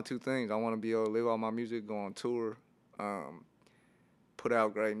those are my two things. I want to be able to live off my music, go on tour, put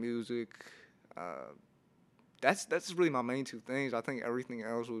out great music. That's really my main two things. I think everything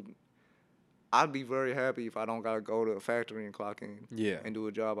else I'd be very happy if I don't gotta go to a factory and clock in. Yeah. And do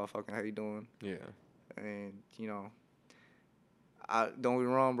a job I fucking hate doing. Yeah. And I don't get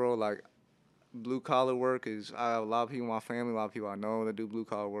me wrong, bro. Like, blue collar work I have a lot of people in my family, a lot of people I know that do blue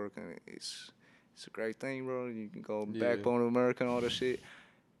collar work, and it's a great thing, bro. You can go backbone of America and all that shit.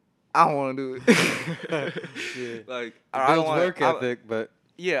 I don't want to do it. Yeah. Like, I don't work ethic, but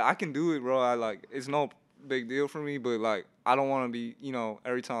yeah, I can do it, bro. It's no big deal for me, but like, I don't want to be,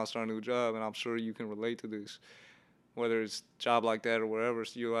 every time I start a new job, and I'm sure you can relate to this, whether it's a job like that or whatever.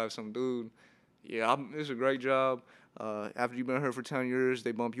 So you'll have some dude. Yeah, it's a great job. After you've been here for 10 years,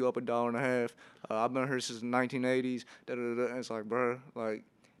 they bump you up $1.50. I've been here since the 1980s. And it's like, bro, like,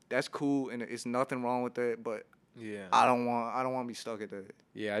 that's cool, and it's nothing wrong with that. But yeah, I don't want to be stuck at that.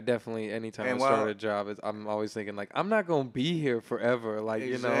 Yeah, I definitely. Anytime I start a job, I'm always thinking like, I'm not gonna be here forever. Like,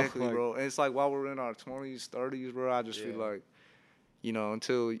 exactly, bro. And it's like while we're in our 20s, 30s, bro, I just feel like,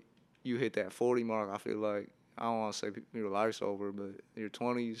 until you hit that 40 mark, I feel like, I don't want to say your life's over, but your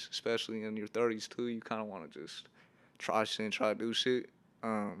 20s, especially in your 30s too, you kind of want to just try shit and try to do shit.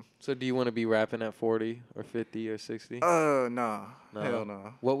 So do you want to be rapping at 40 or 50 or 60? Nah. Hell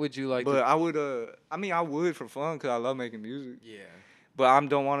no. What would you like? But I would. I would for fun because I love making music. Yeah. But I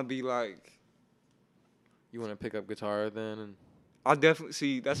don't want to be like. You want to pick up guitar then? And I definitely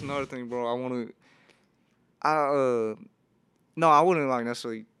see. That's another thing, bro. I want to. No, I wouldn't like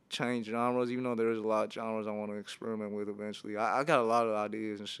necessarily change genres, even though there's a lot of genres I want to experiment with eventually. I got a lot of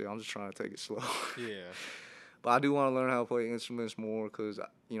ideas and shit. I'm just trying to take it slow. Yeah. But I do want to learn how to play instruments more because, I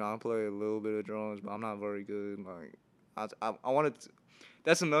play a little bit of drums, but I'm not very good. Like, I wanted to,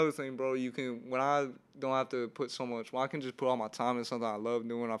 that's another thing, bro. When I don't have to put so much, when I can just put all my time in something I love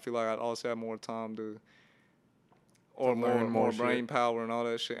doing, I feel like I'd also have more time or more brain power and all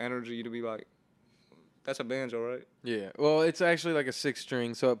that shit, energy to be like, that's a banjo, right? Yeah. Well, it's actually like a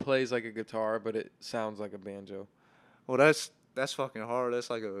 6-string, so it plays like a guitar, but it sounds like a banjo. Well, that's fucking hard. That's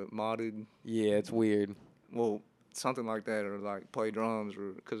like a modded. Yeah, it's weird. Well, something like that, or like play drums,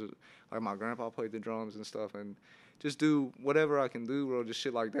 or because like my grandpa played the drums and stuff, and just do whatever I can do, bro. Just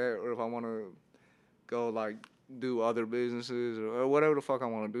shit like that, or if I want to go like do other businesses or whatever the fuck I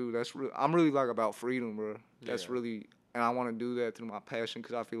want to do. I'm really like about freedom, bro. That's really, and I want to do that through my passion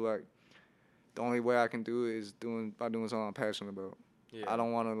because I feel like the only way I can do it is by doing something I'm passionate about. Yeah. I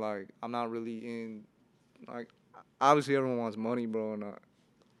don't want to I'm not really in obviously everyone wants money, bro, and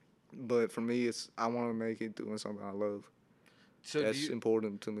but for me, I want to make it doing something I love. So that's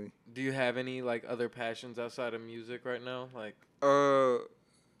important to me. Do you have any other passions outside of music right now? I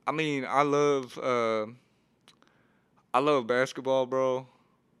mean, I love basketball, bro.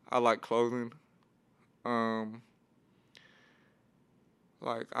 I like clothing. I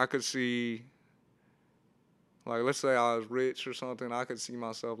could see, let's say I was rich or something, I could see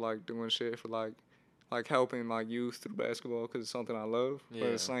myself doing shit for helping youth through basketball because it's something I love. Yeah. But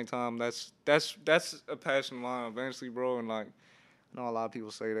at the same time, that's a passion of mine eventually, bro. And I know a lot of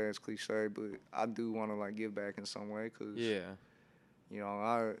people say that it's cliche, but I do want to give back in some way because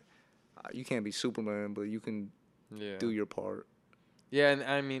you can't be Superman, but you can do your part. Yeah, and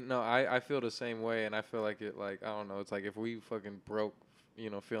I mean, no, I feel the same way, and I feel like it, I don't know, it's like if we fucking broke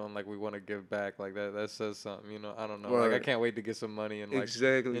feeling like we want to give back. Like that says something. I don't know. Right. Like I can't wait to get some money and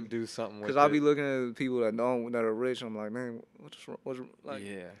Exactly. and do something with it. Because I'll be looking at people that are rich. I'm like, man, what's like?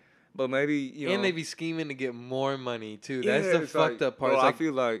 Yeah. But maybe and they be scheming to get more money too. Yeah, That's the fucked up part. Bro, I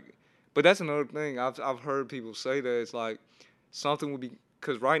feel like, but that's another thing. I've heard people say that it's like something would be,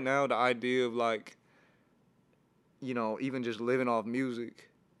 because right now the idea of like, even just living off music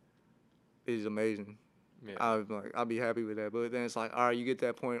is amazing. Yeah. I'd be happy with that. But then it's like, all right, you get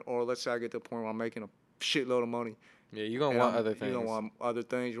that point, or let's say I get to the point where I'm making a shitload of money. Yeah, you're gonna want other things. You don't want other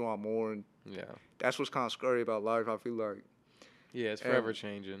things. You want more, and that's what's kind of scary about life. I feel like. Yeah, it's forever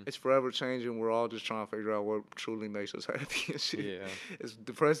changing. It's forever changing. We're all just trying to figure out what truly makes us happy and shit. Yeah. As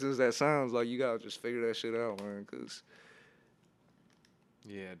depressing as that sounds, like, you gotta just figure that shit out, man.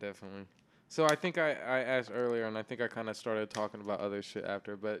 Yeah, definitely. So I think I asked earlier, and I think I kind of started talking about other shit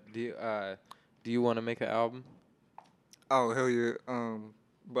after. But do you want to make an album? Oh, hell yeah.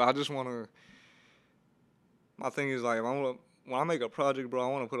 But I just want to. My thing is, like, when I make a project, bro, I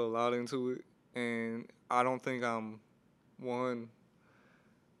want to put a lot into it, and I don't think I'm one.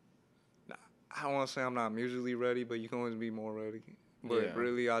 I don't want to say I'm not musically ready, but you can always be more ready. But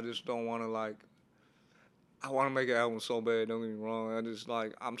really, I just don't want to, like. I want to make an album so bad. Don't get me wrong.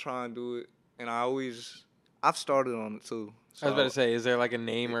 I'm trying to do it, and I've started on it too. So, I was about to say, is there like a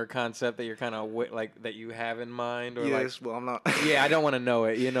name or concept that you're kind of that you have in mind, or yes, but I'm not. Yeah, I don't want to know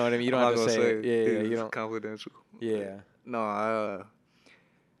it. You know what I mean? You don't have to say it. Yeah, you don't. Confidential. Yeah. No,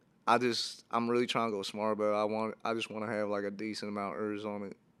 I'm really trying to go smart, but I just want to have like a decent amount of ears on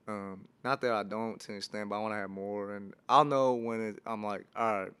it. Not that I don't to an extent, but I want to have more, and I'll know when I'm like,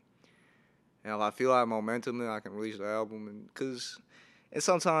 all right. And if I feel like momentum, then I can release the album. And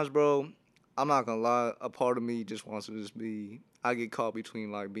sometimes, bro, I'm not gonna lie, a part of me just wants to just be. I get caught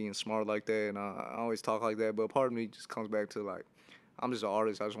between like being smart like that, and I always talk like that. But a part of me just comes back to like, I'm just an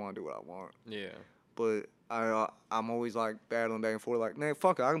artist. I just want to do what I want. Yeah. But I'm always like battling back and forth. Like, man,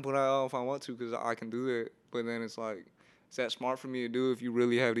 fuck it, I can put it out if I want to because I can do that. But then it's like, is that smart for me to do if you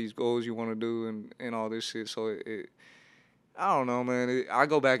really have these goals you want to do and all this shit? So I don't know, man. I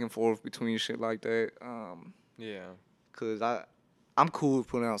go back and forth between shit like that. Yeah. Cause I'm cool with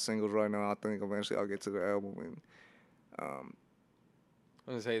putting out singles right now. I think eventually I'll get to the album and.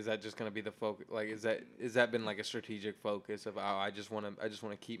 I was gonna say, is that just gonna be the focus? Like, is that been like a strategic focus of I just wanna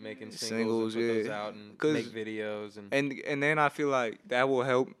keep making singles and put those out and make videos and then I feel like that will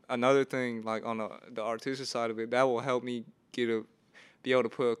help. Another thing, like on the artistic side of it, that will help me be able to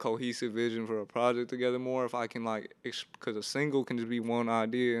put a cohesive vision for a project together more if I can, like, because a single can just be one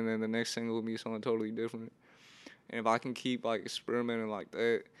idea and then the next single will be something totally different. And if I can keep, like, experimenting like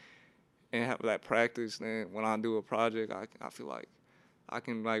that and have that practice, then when I do a project, I feel like I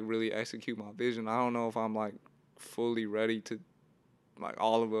can, like, really execute my vision. I don't know if I'm, like, fully ready to, like,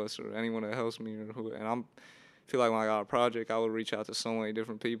 all of us or anyone that helps me or who, and I feel like when I got a project, I would reach out to so many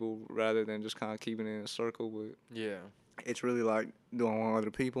different people rather than just kind of keeping it in a circle. But yeah. It's really like, do I want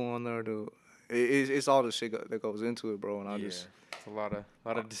other people on there? It's all the shit that goes into it, bro. And it's a lot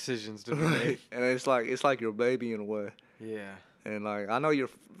of decisions to be made. And it's like your baby in a way. Yeah. And like, I know your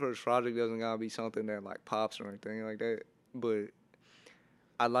first project doesn't gotta be something that like pops or anything like that, but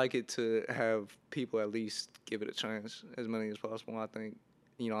I like it to have people at least give it a chance, as many as possible. I think,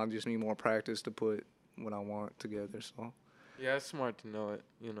 I just need more practice to put what I want together. So. Yeah, it's smart to know it,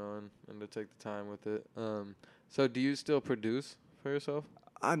 and to take the time with it. So do you still produce for yourself?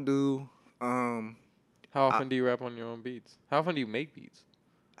 I do. How often do you rap on your own beats? How often do you make beats?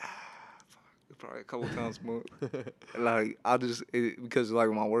 Probably a couple times a month. Like, because like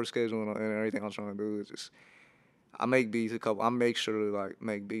my work schedule and everything I'm trying to do is just, I make sure to like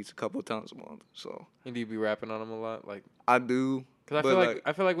make beats a couple times a month. So. And do you be rapping on them a lot? Like, I do. Cause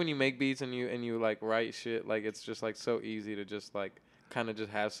I feel like when you make beats and you like write shit, like it's just like so easy to just like kind of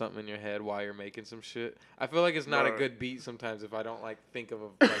just have something in your head while you're making some shit. I feel like it's not a good beat sometimes if I don't like think of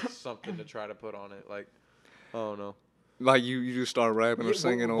like something to try to put on it. Like, I don't know. Like you just start rapping or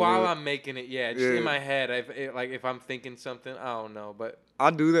singing while I'm making it. Yeah, just in my head. If I'm thinking something, I don't know, but I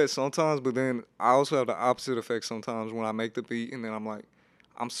do that sometimes. But then I also have the opposite effect sometimes when I make the beat and then I'm like,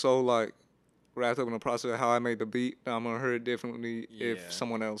 I'm so like wrapped up in the process of how I made the beat that I'm gonna hear it differently if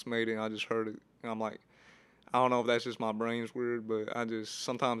someone else made it and I just heard it and I'm like, I don't know if that's just my brain's weird, but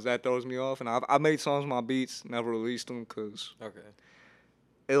sometimes that throws me off. And I made songs with my beats, never released them because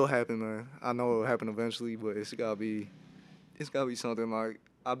it'll happen, man. I know it'll happen eventually, but it's gotta be something like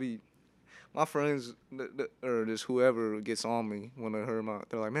my friends or just whoever gets on me when they hear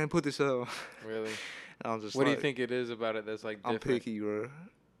they're like, man, put this out. Really? And I'm just what do you think it is about it that's like different? I'm picky, bro.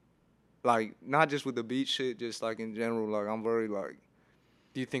 Like, not just with the beat shit, just like in general, like I'm very like,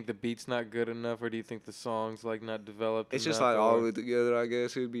 Do you think the beat's not good enough, or do you think the song's like not developed It's enough? just like all of it together, I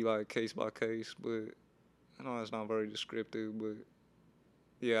guess. It'd be like case by case, but I know it's not very descriptive, but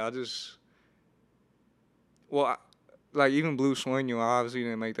yeah, like even Blue Sueño, I obviously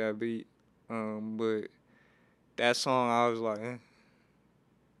didn't make that beat, but that song I was like, eh.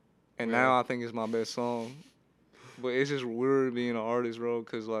 And now I think it's my best song, but it's just weird being an artist, bro,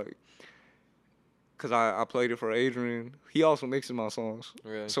 cause I played it for Adrian. He also mixes my songs,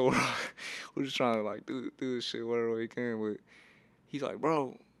 so we're just trying to like do this shit whatever we can. But he's like,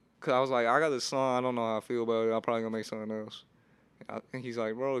 bro, cause I was like, I got this song, I don't know how I feel about it. I'm probably gonna make something else. And he's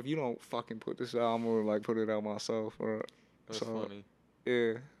like, bro, if you don't fucking put this out, I'm gonna like put it out myself. That's funny.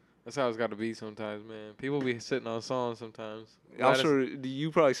 Yeah. That's how it's got to be sometimes, man. People be sitting on songs sometimes. I'm sure. Do you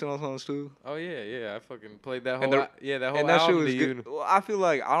probably sit on songs too? Oh yeah. I fucking played that whole that whole that album shit was to good. you. Well, I feel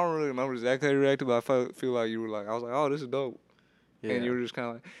like I don't really remember exactly how you reacted, but I feel like you were like, I was like, oh, this is dope, and you were just kind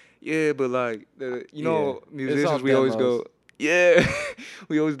of like, yeah, but like musicians, we always go, yeah,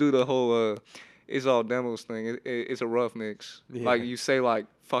 we always do the whole it's all demos thing. It's a rough mix. Yeah. Like you say, like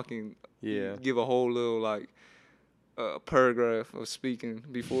fucking give a whole little like paragraph of speaking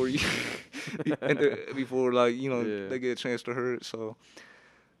before you before like they get a chance to hear it. So,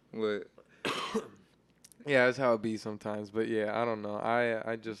 but yeah, that's how it be sometimes. But yeah, I don't know.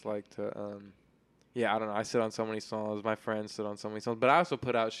 I just like to I don't know. I sit on so many songs. My friends sit on so many songs. But I also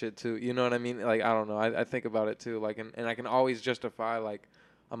put out shit too. You know what I mean? Like I don't know. I think about it too. Like and I can always justify like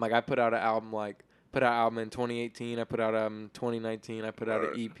I'm like I put out an album in 2018. I put out in 2019. I put out an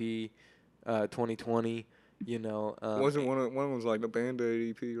EP 2020. You know, wasn't one was like the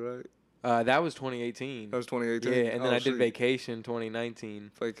Band-Aid EP, right? That was 2018. That was 2018. Yeah, and then I did Vacation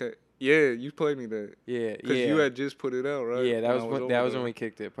 2019. Yeah, you played me that. Yeah, because you had just put it out, right? Yeah, that was when we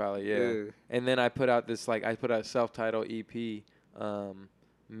kicked it, probably. Yeah. And then I put out I put out a self-titled EP,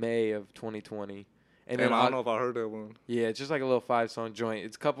 May of 2020. And then I don't know if I heard that one. Yeah, it's just like a little 5-song joint.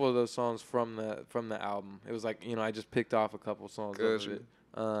 It's a couple of those songs from the album. It was like I just picked off a couple songs of it.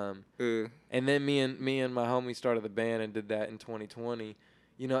 And then me and my homie started the band and did that in 2020,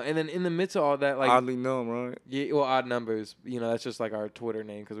 and then in the midst of all that, like Oddly Numb, right? Yeah, well, Odd Numbers, that's just like our Twitter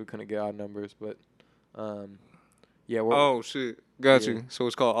name because we couldn't get Odd Numbers, but oh shit, got you. So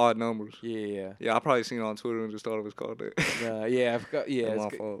it's called Odd Numbers. Yeah. I probably seen it on Twitter and just thought it was called that. I forgot. Yeah, it's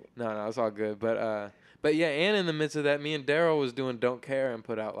my fault. No, it's all good, But yeah, and in the midst of that, me and Daryl was doing Don't Care and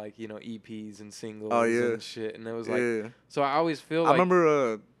put out like EPs and singles and shit, and it was like so I always feel like I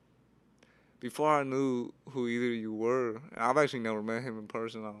remember before I knew who either you were, I've actually never met him in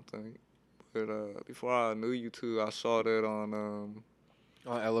person, I don't think, but before I knew you two, I saw that on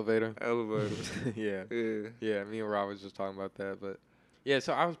Elevator. Yeah. Me and Rob was just talking about that, but yeah,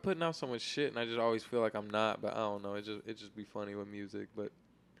 so I was putting out so much shit, and I just always feel like I'm not, but I don't know, it just be funny with music, but.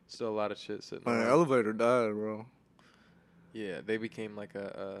 Still a lot of shit sitting around. Elevator died, bro. Yeah, they became like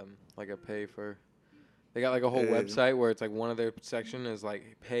a pay for. They got like a whole website where it's like one of their section is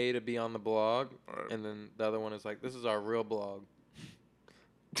like pay to be on the blog, and then the other one is like this is our real blog.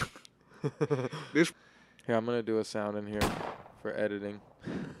 Here, I'm gonna do a sound in here for editing.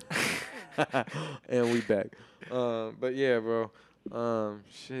 And we back. But yeah, bro.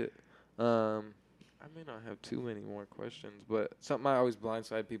 Shit. I may not have too many more questions, but something I always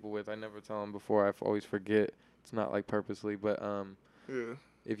blindside people with, I never tell them before, I always forget. It's not like purposely, but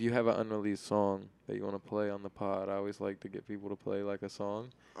if you have an unreleased song that you want to play on the pod, I always like to get people to play like a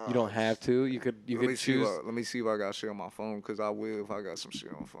song. You don't have to. You could choose. Let me see if I got shit on my phone, because I will if I got some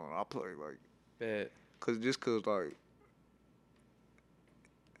shit on my phone. I'll play like. Bet. Cause like.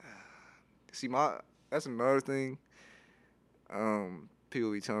 See, that's another thing.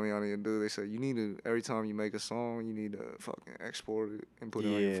 People be telling me I need to do. They say you need to, every time you make a song, you need to fucking export it and put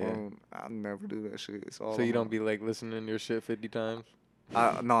it on your phone. I never do that shit. It's all. So you don't be like listening to your shit 50 times?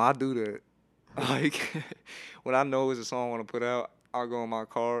 No, I do that. Like when I know it's a song I want to put out, I'll go in my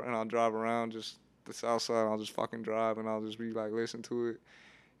car and I'll drive around just the south side. I'll just fucking drive and I'll just be like listening to it,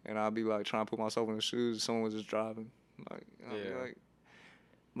 and I'll be like trying to put myself in the shoes of someone was just driving. Like I'll be like,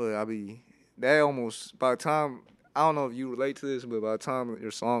 but I be that almost by the time. I don't know if you relate to this, but by the time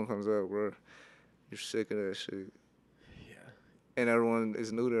your song comes out, bro, you're sick of that shit. Yeah. And everyone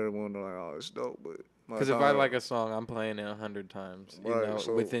is new to everyone. They're like, oh, it's dope. But because if I like a song, I'm playing it 100 times,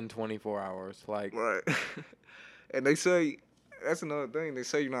 within 24 hours. Like, right. And they say, that's another thing. They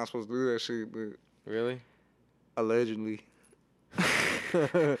say you're not supposed to do that shit, but. Really? Allegedly.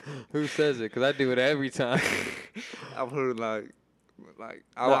 Who says it? Because I do it every time. I've heard,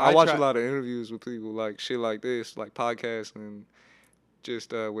 I watch a lot of interviews with people, like, shit like this, like podcasts and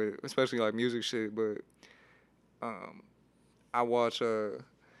just with, especially, like, music shit, but I watch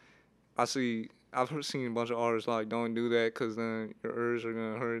I've seen a bunch of artists like don't do that because then your ears are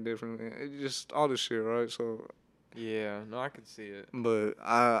gonna hurt differently. It's just all this shit, right? So, Yeah, no, I can see it. but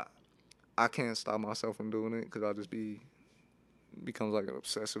I can't stop myself from doing it because I just becomes like an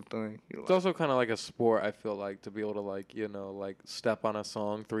obsessive thing. It's also kind of like a sport. I feel like to be able to like like step on a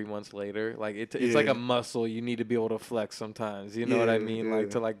song 3 months later, like it's like a muscle you need to be able to flex sometimes. You know what I mean? Yeah. Like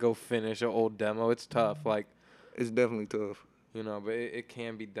to like go finish an old demo. It's tough. Like It's definitely tough. but it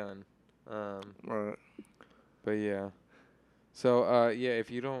can be done. Right. But yeah. So yeah,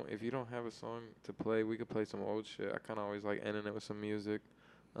 if you don't have a song to play, we could play some old shit. I kind of always like ending it with some music.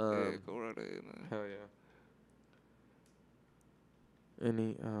 Yeah, go right ahead, man. Hell yeah.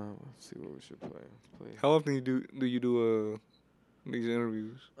 Let's see what we should play. Let's play. How often do you do these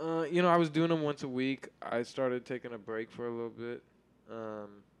interviews? I was doing them once a week. I started taking a break for a little bit.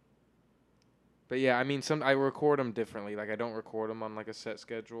 But yeah, I mean, I record them differently. Like I don't record them on like a set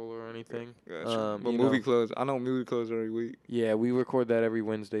schedule or anything. Gotcha. But movie clubs, I know movie clubs every week. Yeah, we record that every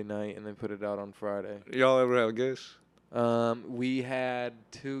Wednesday night and then put it out on Friday. Y'all ever have guests? We had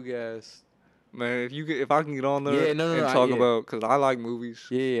 2 guests. Man, if I can get on there and talk about, because I like movies.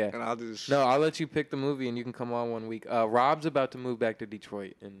 Yeah. And I'll just... No, I'll let you pick the movie and you can come on one week. Rob's about to move back to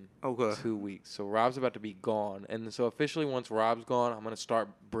Detroit in 2 weeks. So Rob's about to be gone. And so officially once Rob's gone, I'm going to start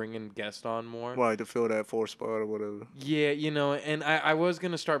bringing guests on more. Right, to fill that 4th spot or whatever. Yeah, and I was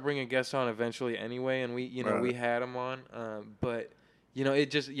going to start bringing guests on eventually anyway. And we, we had them on. But,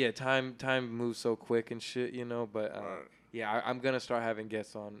 it just, time moves so quick and shit, but... Right. Yeah, I'm going to start having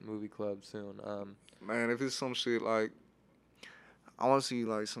guests on Movie Club soon. Man, if it's some shit like... I want to see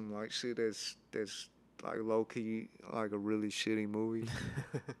like some like shit that's like low-key, like a really shitty movie.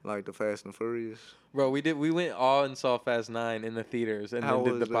 Like The Fast and Furious. Bro, we went all and saw Fast 9 in the theaters and then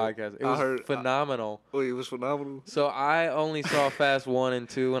did the podcast. It was phenomenal. Wait, it was phenomenal? So I only saw Fast 1 and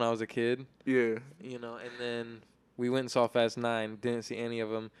 2 when I was a kid. Yeah. And then we went and saw Fast 9, didn't see any of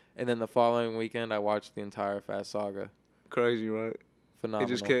them. And then the following weekend, I watched the entire Fast saga. Crazy, right?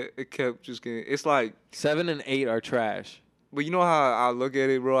 Phenomenal. It kept just getting... It's like... 7 and 8 are trash. But you know how I look at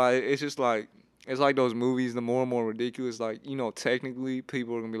it, bro? It's just like... It's like those movies, the more and more ridiculous. Like, technically,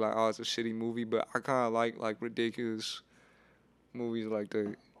 people are going to be like, oh, it's a shitty movie. But I kind of like ridiculous movies like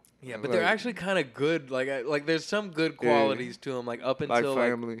that. Yeah, but they're actually kind of good. Like there's some good qualities to them. Like, up until...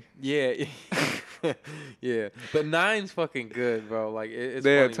 Like Family. Yeah. Yeah. But 9's fucking good, bro. Like, it's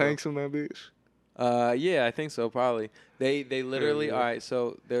They funny, had tanks in that bitch? Yeah, I think so, probably. They literally, all right,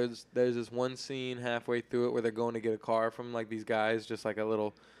 so there's this one scene halfway through it where they're going to get a car from, like, these guys, just a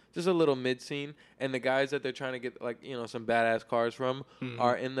little mid-scene, and the guys that they're trying to get, like, some badass cars from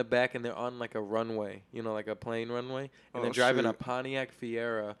are in the back, and they're on, like, a runway, like a plane runway, and they're driving a Pontiac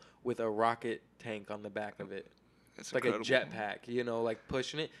Fiera with a rocket tank on the back of it. It's like incredible. A jetpack, like,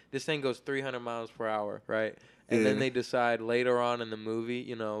 pushing it. This thing goes 300 miles per hour, right? And then they decide later on in the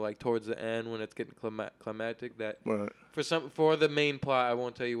movie, like towards the end when it's getting climactic, that for the main plot, I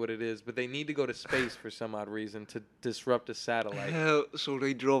won't tell you what it is, but they need to go to space for some odd reason to disrupt a satellite. Hell, so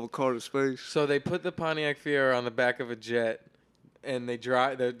they drove a car to space? So they put the Pontiac Fiera on the back of a jet, and they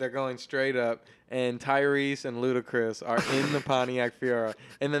drive. They're going straight up, and Tyrese and Ludacris are in the Pontiac Fiera,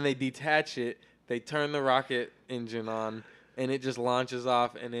 and then they detach it. They turn the rocket engine on, and it just launches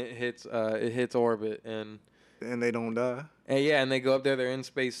off, and it hits orbit, and they don't die? And they go up there. They're in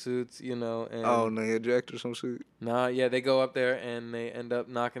space suits, And, and they eject or some shit? Nah, yeah, they go up there, and they end up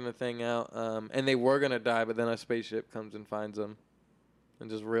knocking the thing out. And they were going to die, but then a spaceship comes and finds them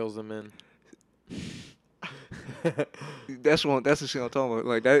and just reels them in. That's the shit I'm talking about.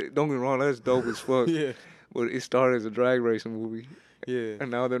 Like, that, don't get me wrong, that's dope as fuck. Yeah. But it started as a drag racing movie. Yeah. And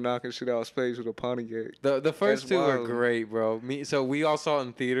now they're knocking shit out of space with a Pontiac. The first two are great, bro. So we all saw it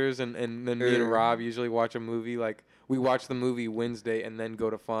in theaters, and then me and Rob usually watch a movie. Like, we watch the movie Wednesday and then go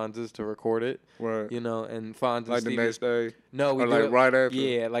to Fonz's to record it. Right. And Fonz like and the next day? No, we or do like it, right after?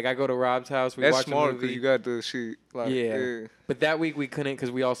 Yeah, like I go to Rob's house. We That's watch smart a movie. because you got the shit. Like, yeah. But that week we couldn't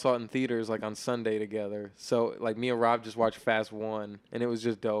because we all saw it in theaters like on Sunday together. So like me and Rob just watched Fast 1 and it was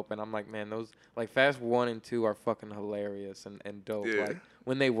just dope. And I'm like, man, those like Fast 1 and 2 are fucking hilarious and dope. Yeah. Like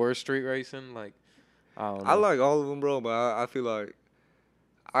when they were street racing, like I don't know. I like all of them, bro, but I feel like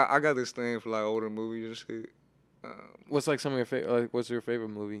I got this thing for like older movies and shit. What's like some of your favorite? Like, what's your favorite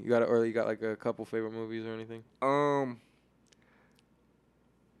movie? You got like a couple favorite movies or anything?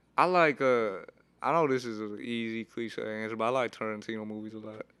 I like I know this is an easy cliche answer, but I like Tarantino movies a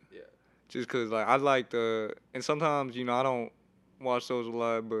lot. Yeah. Just cause like I like and sometimes I don't watch those a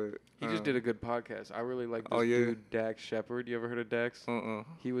lot, but he just did a good podcast. I really like this dude Dax Shepard. You ever heard of Dax? Uh-uh.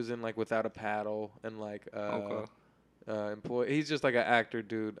 He was in like Without a Paddle and like okay. employee. He's just like an actor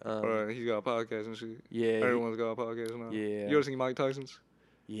dude. Right, he's got a podcast and shit. Yeah. Everyone's got a podcast now. Yeah. You ever seen Mike Tyson's?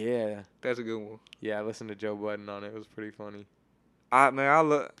 Yeah. That's a good one. Yeah, I listened to Joe Budden on it. It was pretty funny. I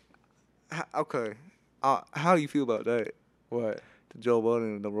love. Okay, how do you feel about that? What? The Joe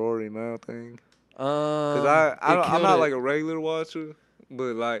Budden and the Rory Mal thing. Cause I'm not like a regular watcher,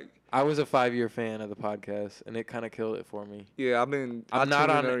 but like I was a 5-year fan of the podcast, and it kind of killed it for me. yeah, I not tune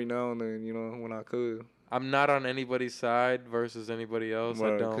on in every now and then, you know, when I could. I'm not on anybody's side versus anybody else.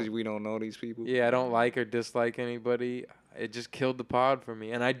 Right, I don't. because we don't know these people. Yeah, I don't like or dislike anybody. It just killed the pod for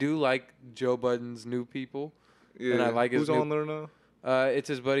me, and I do like Joe Budden's new people. Yeah, and I like his who's on there now? It's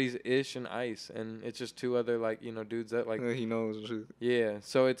his buddies Ish and Ice, and it's just two other like dudes that like. Yeah, he knows and shit. Yeah,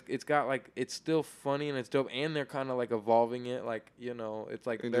 so it's got like it's still funny and it's dope, and they're kind of like evolving it, like it's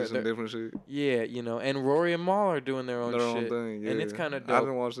like And just some different shit. Yeah, and Rory and Mal are doing their own Their shit, own thing, yeah. and it's kind of dope. I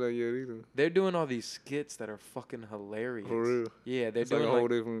haven't watched that yet either. They're doing all these skits that are fucking hilarious. For real. Yeah, they're It's doing like a whole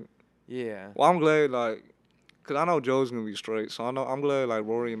different. Yeah. Well, I'm glad cause I know Joe's gonna be straight, so I'm glad like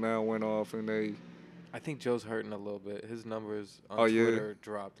Rory and Mal went off and they. I think Joe's hurting a little bit. His numbers on yeah. Twitter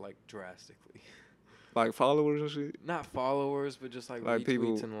dropped like drastically. Like followers and shit. Not followers, but just like retweets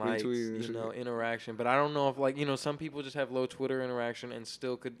people and likes, retweeting and interaction. But I don't know if like some people just have low Twitter interaction and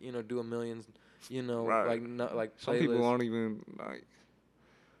still could do a million, Right. like not like some playlists. people aren't even like.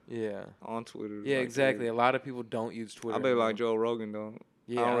 Yeah. On Twitter. Yeah, like exactly. A lot of people don't use Twitter. I bet like Joe Rogan don't.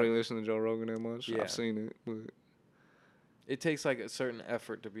 Yeah. I don't really listen to Joe Rogan that much. Yeah. I've seen it, but. It takes like a certain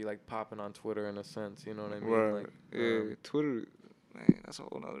effort to be like popping on Twitter in a sense, you know what I mean? Right. Like, yeah. Twitter, man, that's a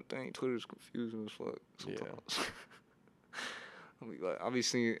whole nother thing. Twitter's confusing as fuck sometimes. I be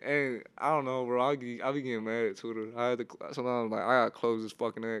seeing, and I don't know, bro. I be getting mad at Twitter. Sometimes like I gotta close this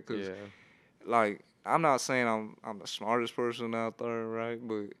fucking app because, like, I'm not saying I'm the smartest person out there, right?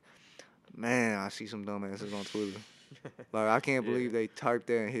 But man, I see some dumbasses on Twitter. Like I can't believe they typed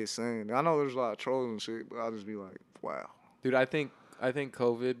that and hit send. I know there's a lot of trolls and shit, but I'll just be like, wow. Dude, I think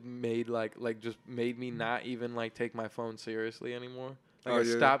COVID made just made me not even like take my phone seriously anymore. Like I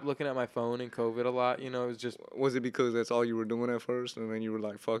stopped looking at my phone in COVID a lot. It was just. Was it because that's all you were doing at first, and then you were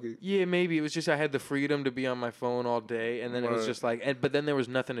like, "Fuck it"? Yeah, maybe it was just I had the freedom to be on my phone all day, and then it was just like, but then there was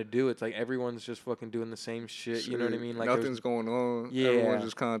nothing to do. It's like everyone's just fucking doing the same shit. You know what I mean? Like nothing's going on. Yeah, everyone's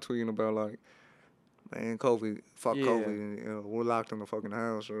just kind of tweeting about like. Man, COVID, fuck COVID, and, we're locked in the fucking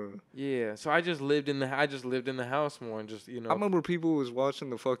house. Yeah, so I just lived in the house more and just I remember people was watching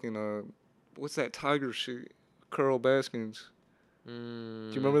the fucking what's that Tiger shit, Carl Baskins. Do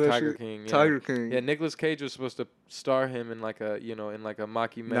you remember that Tiger shit? King, yeah. Tiger King. Yeah, Nicolas Cage was supposed to star him in like a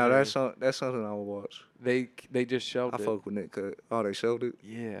mockumentary. Now that's something I would watch. They just shelved it. I fuck with Nick Cut. Oh, they shelved it.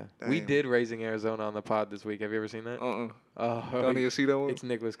 Yeah, damn. We did Raising Arizona on the pod this week. Have you ever seen that? Oh, don't need to see that one. It's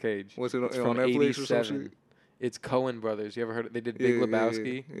Nicolas Cage. What's it it's on from Netflix 87. or some shit? It's Coen Brothers. You ever heard? They did Big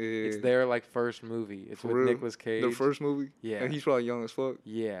Lebowski. Yeah. It's their like first movie. It's with Nicolas Cage. Their first movie. Yeah, and he's probably young as fuck.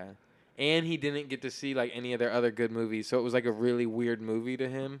 Yeah. And he didn't get to see like any of their other good movies, so it was like a really weird movie to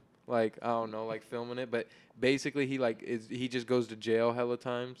him. Like I don't know, like filming it, but basically he just goes to jail hella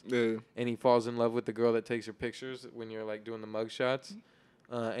times. Yeah. And he falls in love with the girl that takes your pictures when you're like doing the mug shots.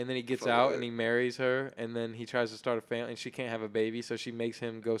 And then he gets out and he marries her, and then he tries to start a family, and she can't have a baby, so she makes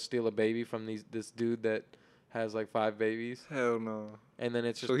him go steal a baby from this dude that has like 5 babies. Hell no. And then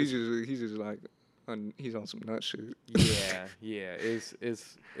it's just so he's just like. He's on some nut shit. Yeah,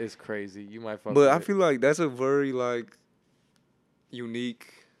 it's crazy. You might fuck. But with I it. feel like that's a very like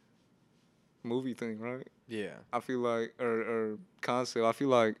unique movie thing, right? Yeah. I feel like or concept. I feel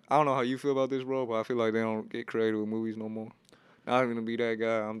like I don't know how you feel about this, bro, but I feel like they don't get creative with movies no more. Not even to be that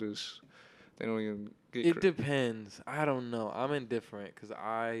guy. They don't even get. It depends. I don't know. I'm indifferent because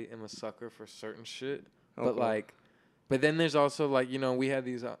I am a sucker for certain shit, but like. But then there's also like we had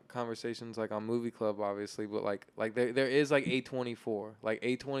these conversations like on Movie Club obviously, but like there is like A24. Like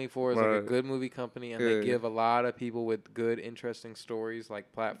A24 is like a good movie company, and they give a lot of people with good interesting stories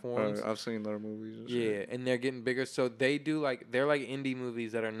like platforms. I've seen their movies. And shit. And they're getting bigger, so they do they're like indie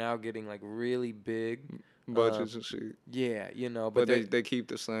movies that are now getting like really big budgets and shit. Yeah, but they keep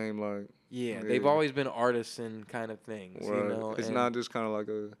the same like. Yeah, they've always been artisan kind of things. Right. It's not just kind of like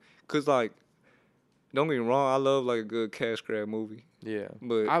cause like. Don't get me wrong, I love like a good cash grab movie. Yeah,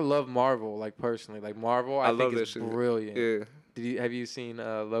 but I love Marvel like personally. Like Marvel, I think is brilliant. Yeah. Have you seen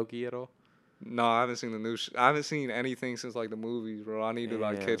Loki at all? No, I haven't seen the new. I haven't seen anything since like the movies, bro. I need to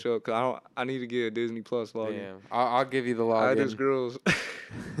like catch up because I need to get a Disney Plus login. Yeah, I'll give you the login. I had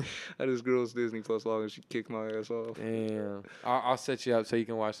this girl's Disney Plus login. She kicked my ass off. Damn. I'll set you up so you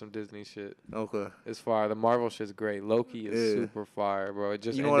can watch some Disney shit. Okay. It's fire. The Marvel shit's great. Loki is super fire, bro. It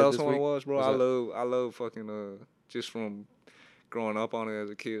just you know what else I want to watch, bro? I love fucking just from growing up on it as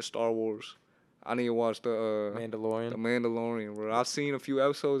a kid. Star Wars. I need to watch the Mandalorian, bro. I've seen a few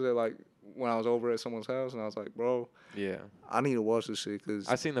episodes that like when I was over at someone's house, and I was like, bro, Yeah. I need to watch this shit because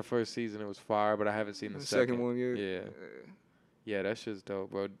I seen the first season. It was fire, but I haven't seen the second one yet. Yeah. Yeah, that shit's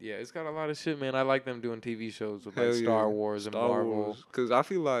dope, bro. Yeah, it's got a lot of shit, man. I like them doing TV shows with like Star Wars and Marvel. Because I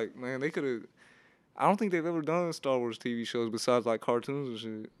feel like, man, they could have. I don't think they've ever done Star Wars TV shows besides like cartoons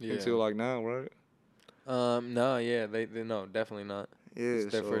and shit until like now, right? No, yeah, they no, definitely not. Yeah,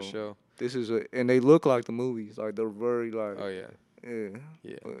 it's their first show. This is and they look like the movies, like they're very like. Oh yeah.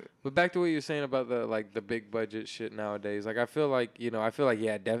 Yeah. But back to what you were saying about the big budget shit nowadays. Like I feel like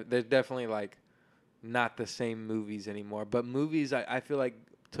there's definitely like not the same movies anymore. But movies I feel like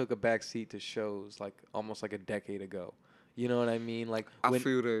took a back seat to shows like almost like a decade ago. You know what I mean? Like I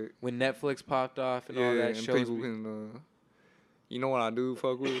feel that when Netflix popped off and all that and shows. People can, you know what I do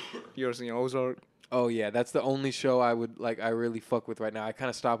fuck with? You ever seen Ozark? Oh yeah, that's the only show I really fuck with right now. I kind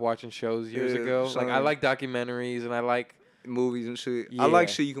of stopped watching shows years ago. Like I like documentaries and I like movies and shit. Yeah. I like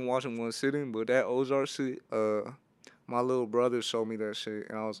shit you can watch in one sitting, but that Ozark shit, my little brother showed me that shit,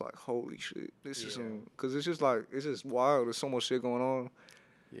 and I was like, holy shit, this is some, cause it's just wild. There's so much shit going on.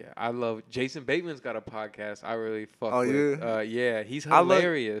 Yeah, I love Jason Bateman's got a podcast. I really fuck with. Yeah, he's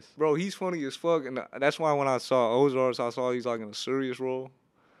hilarious. Bro, he's funny as fuck, and that's why when I saw Ozarks, I saw he's like in a serious role,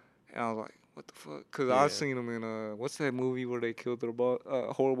 and I was like, what the fuck? Cause I seen him in what's that movie where they killed their boss?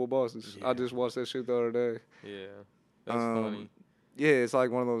 Horrible Bosses. Yeah. I just watched that shit the other day. Yeah, that's funny. Yeah, it's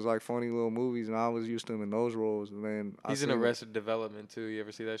like one of those like funny little movies, and I was used to him in those roles. And then he's in Arrested Development too. You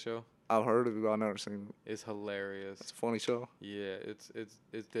ever see that show? I've heard of it, but I've never seen it. It's hilarious. It's a funny show. Yeah, it's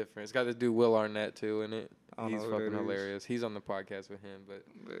different. It's got this dude Will Arnett too in it. He's fucking hilarious. He's on the podcast with him, but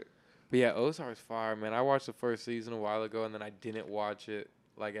yeah, Ozark's fire, man. I watched the first season a while ago, and then I didn't watch it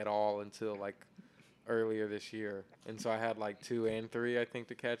like at all until like earlier this year, and so I had like 2 and 3 I think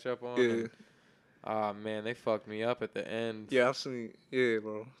to catch up on. Yeah. Man, they fucked me up at the end. Yeah, I've seen. Yeah,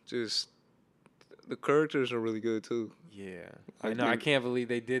 bro. Just the characters are really good too. Yeah, I know. I can't believe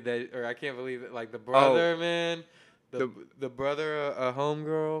they did that, or I can't believe that. Like the brother, man, the brother, a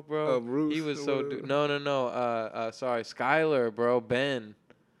homegirl, bro. Bruce, he was so. No. Sorry, Skylar, bro. Ben.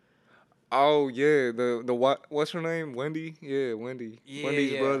 Oh yeah, the what? What's her name? Wendy. Yeah, Wendy. Yeah,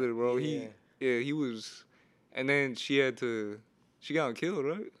 Wendy's brother, bro. Yeah. He was, and then she got killed,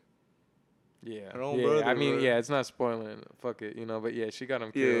 right? Yeah. Her own brother. I mean, right? yeah, it's not spoiling. Fuck it, But yeah, she got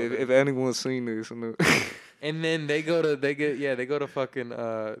him killed. Yeah, if anyone's seen this, and then they go to fucking.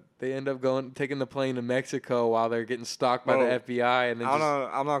 They end up taking the plane to Mexico while they're getting stalked by the FBI, and then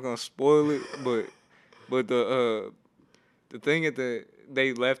I'm not gonna spoil it, but the thing that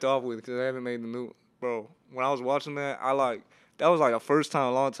they left off with, because they haven't made the new, bro. When I was watching that, that was like the first time in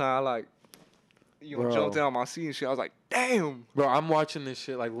a long time I jumped out of my seat and shit. I was like, damn. Bro, I'm watching this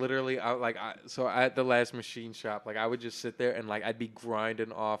shit like literally. So at the last machine shop, like I would just sit there and like I'd be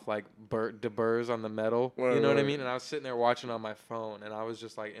grinding off like the burrs on the metal. Right, you know what I mean? And I was sitting there watching on my phone, and I was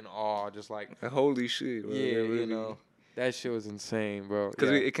just like in awe, just like holy shit. Bro. Yeah, really, that shit was insane, bro.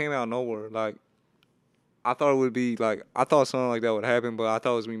 Because it came out of nowhere. Like I thought it would be like something like that would happen, but I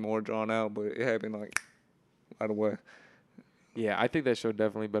thought it was gonna be more drawn out. But it happened like right away. Yeah, I think that show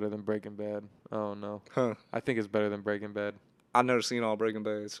definitely better than Breaking Bad. Oh no. Huh. I think it's better than Breaking Bad. I've never seen all Breaking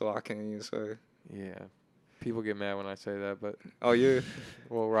Bad, so I can't even say. Yeah. People get mad when I say that, but oh yeah.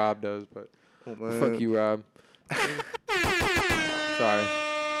 Well, Rob does, but fuck you, Rob. Sorry.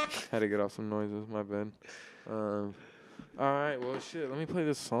 Had to get off some noises, my bad. All right, well, shit. Let me play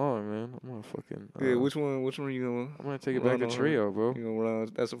this song, man. I'm gonna fucking. Yeah, which one you gonna? I'm gonna take it back to Trio, bro. You gonna run?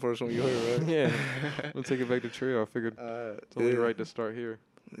 That's the first one you heard, right? Yeah. I'm gonna take it back to Trio. I figured it's only right to start here.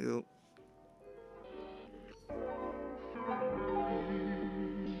 Yep.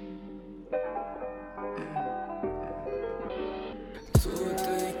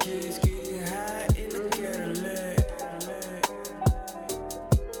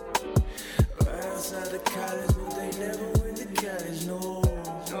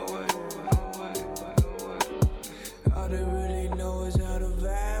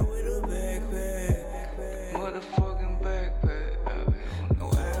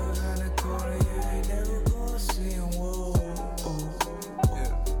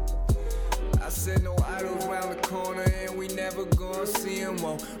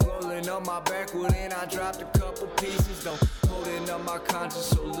 Rolling on my backwood and I dropped a couple pieces. Don't holding up my conscience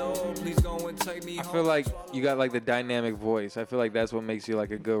so low. Please go and take me home. I feel like you got like the dynamic voice. I feel like that's what makes you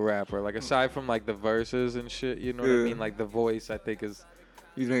like a good rapper. Like aside from like the verses and shit, you know what I mean? Like the voice, I think is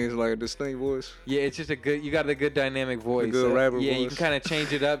You think it's like a distinct voice? Yeah, it's just you got a good dynamic voice. A good rapper yeah, voice. you can kind of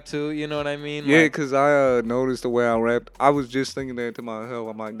change it up too. You know what I mean? Yeah, Like, because I noticed the way I rapped. I was just thinking that to myself.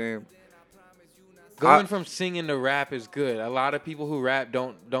 I'm like, damn. going from singing to rap is good. A lot of people who rap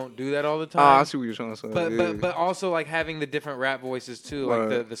don't do that all the time. I see what you're trying to say. But also like having the different rap voices too, Right.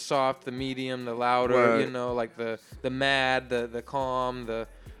 like the soft, the medium, the louder, Right. you know, like the mad, the calm,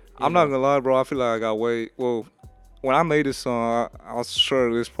 I'm not gonna lie, bro. I feel like I got when I made this song, I'll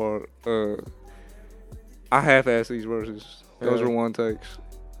share this part. I half-assed these verses. Those were one takes.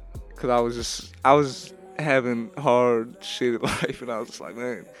 Cause I was having hard shit in life, and I was just like,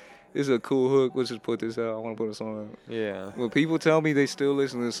 man, this is a cool hook. Let's just put this out. I want to put a song out. Yeah. But people tell me they still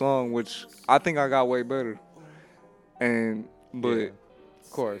listen to the song, which I think I got way better. But Yeah.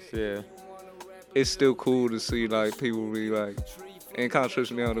 Of course, yeah. it's still cool to see like people be like, and it kind of trips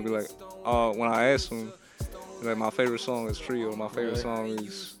me out to be like, when I ask them, like my favorite song is Trio, my favorite song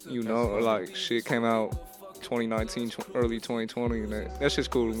is or like shit came out 2019, early 2020, and that's just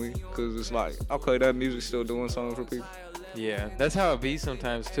cool to me because it's like, okay, that music's still doing something for people. Yeah, that's how it be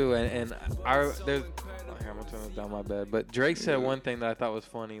sometimes too. And I'm gonna turn it down my bed. But Drake said one thing that I thought was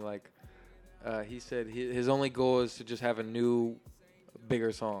funny. Like, he said his only goal is to just have a new,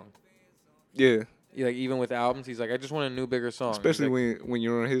 bigger song. Yeah. Like even with albums, he's like, I just want a new, bigger song. Especially like, when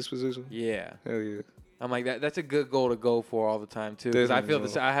you're in his position. Yeah. Hell yeah. I'm like that's a good goal to go for all the time too. Because I feel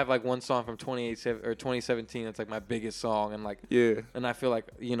this. I have like one song from 2017 that's like my biggest song, and like and I feel like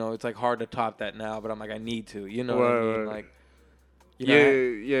it's like hard to top that now, but I'm like I need to. You know what I mean? Like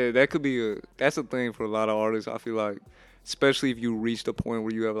that could be that's a thing for a lot of artists. I feel like, especially if you reach the point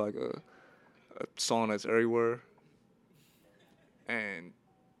where you have like a song that's everywhere, and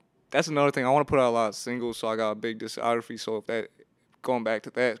that's another thing. I want to put out a lot of singles, so I got a big discography. So going back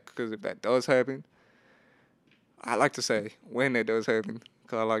to that, because if that does happen. I like to say when that does happen,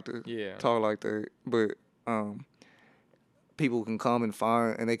 because I like to talk like that. But people can come and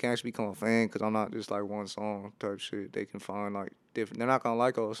find, and they can actually become a fan, because I'm not just like one song type shit. They can find like different. They're not going to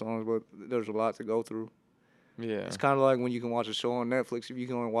like all the songs, but there's a lot to go through. Yeah. It's kind of like when you can watch a show on Netflix. If you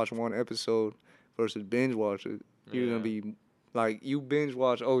can only watch one episode versus binge watch it, you're going to be like, you binge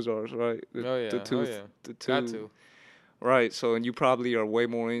watch Ozarks, right? The two. Got to. Right, so and you probably are way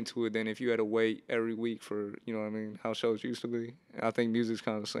more into it than if you had to wait every week for, you know what I mean, how shows used to be. And I think music's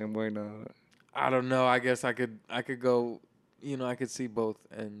kind of the same way now. I don't know. I guess I could go, I could see both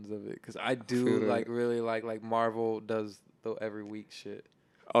ends of it, because I do like really like Marvel does the every week shit.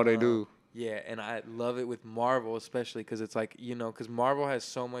 Oh, they do. Yeah, and I love it with Marvel, especially because it's like, because Marvel has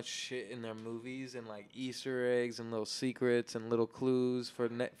so much shit in their movies and like Easter eggs and little secrets and little clues for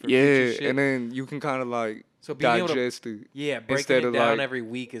future shit. And then you can kind of like digest it. Yeah, breaking it down every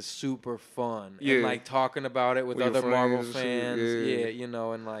week is super fun. Yeah. And like talking about it with other Marvel fans. Yeah,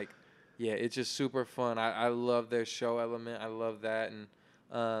 and like, it's just super fun. I love their show element. I love that. And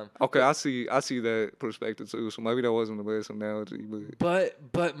okay, I see that perspective too. So maybe that wasn't the best analogy,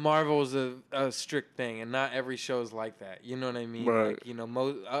 but Marvel's a strict thing, and not every show's like that. You know what I mean? Right. Like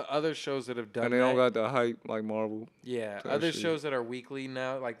most other shows that have done and they don't got the hype like Marvel. Yeah, other shows that are weekly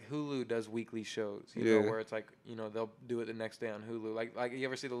now, like Hulu does weekly shows. You know, where it's like they'll do it the next day on Hulu. Like you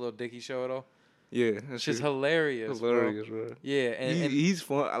ever see the Lil Dicky show at all? Yeah, it's just hilarious. Hilarious, bro. Yeah, and he's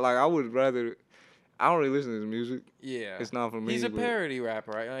fun. Like I would rather. I don't really listen to his music. Yeah. It's not for me. He's a parody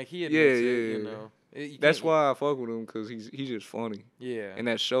rapper, right? Like, he admits it, That's why I fuck with him, because he's just funny. Yeah. And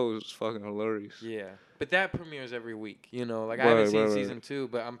that show is fucking hilarious. Yeah. But that premieres every week, Like, I haven't seen season 2,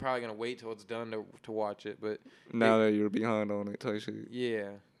 but I'm probably going to wait till it's done to watch it. But now that you're behind on it, type shit. Yeah.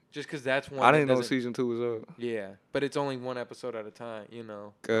 Just because that's one. I didn't know season 2 was up. Yeah. But it's only one episode at a time,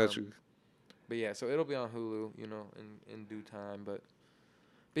 Got you. But yeah, so it'll be on Hulu, in due time, But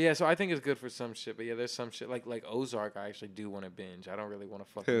yeah, so I think it's good for some shit. But yeah, there's some shit like Ozark. I actually do want to binge. I don't really want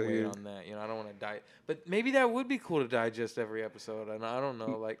to fucking wait on that. I don't want to die. But maybe that would be cool to digest every episode. And I don't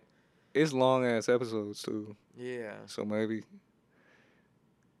know, like. It's long ass episodes too. Yeah. So maybe.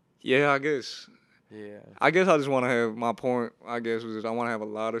 Yeah, I guess. Yeah. I guess I just want to have my point. I guess was I want to have a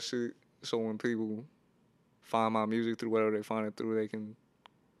lot of shit. So when people find my music through whatever they find it through, they can.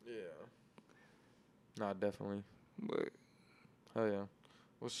 Yeah. Nah, definitely. But. Hell yeah.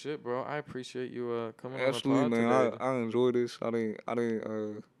 Well, shit, bro. I appreciate you coming Absolutely, on the pod man. today. I enjoyed this. I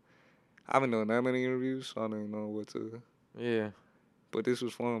haven't done that many interviews, so I didn't know what to. Yeah. But this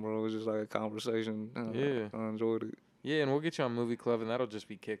was fun, bro. It was just like a conversation. I enjoyed it. Yeah, and we'll get you on Movie Club, and that'll just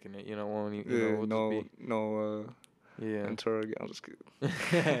be kicking it, when we'll Yeah. Interrogate. I'm just kidding. But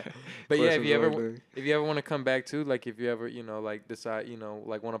yeah, if Questions you ever want to come back too, like if you ever like decide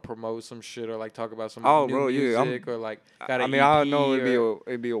like want to promote some shit or like talk about some new bro, music or like got I an mean, EP I know or,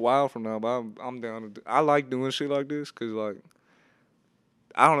 it'd be a while from now, but I'm down to I like doing shit like this because like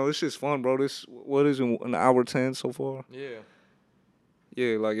I don't know, it's just fun, bro. This what is it, an hour 10 so far? yeah.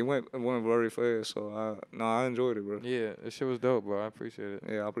 Yeah, like it went very fast, so I enjoyed it, bro. Yeah, this shit was dope, bro. I appreciate it.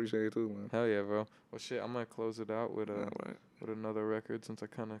 Yeah, I appreciate it too, man. Hell yeah, bro. Well, shit, I'm gonna close it out with Right. with another record since I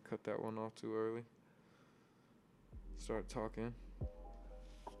kind of cut that one off too early. Start talking. Oh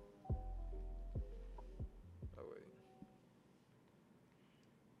wait.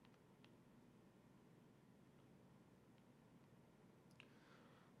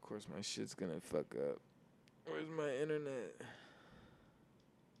 Of course, my shit's gonna fuck up. Where's my internet?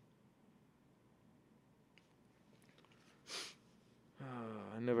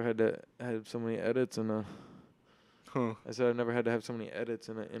 I never had to have so many edits in a. Huh. I said I never had to have so many edits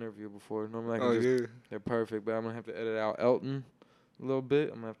in an interview before. Normally I can Oh just yeah. they're perfect, but I'm gonna have to edit out Elton a little bit.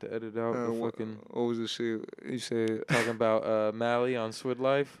 I'm gonna have to edit out the fucking What was the shit you said? talking about Mally on Swid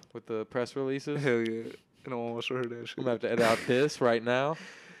Life with the press releases. Hell yeah. I don't want to hear that shit. I'm gonna have to edit out this right now.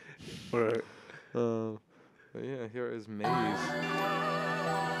 Right. But yeah, here is Maze.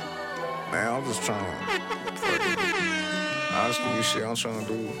 Man, I'm just trying to honestly, this shit I'm trying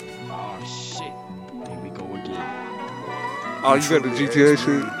to do. Oh shit. Here we go again. Oh, you got the GTA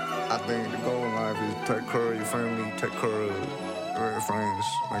shit? I think the goal in life is take care of your family, take care of your friends,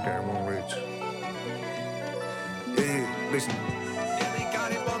 make everyone rich. Yeah, listen.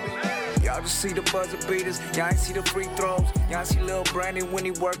 Y'all just see the buzzer beaters, y'all ain't see the free throws. Y'all see Lil Brandon when he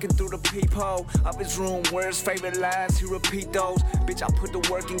working through the peephole of his room, where his favorite lines, he repeat those. Bitch, I put the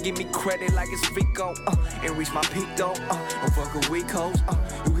work and give me credit like it's Vico, and reach my peak though, don't fuck with weak hoes,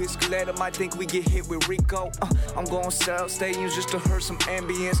 you hit Scaletta, might think we get hit with Rico, I'm going sell stadiums just to hurt some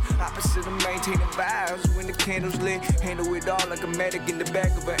ambience, opposite of maintaining vibes when the candles lit, handle it all like a medic in the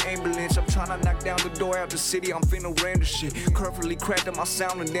back of an ambulance, I'm trying to knock down the door out the city, I'm finna random shit, carefully crafting my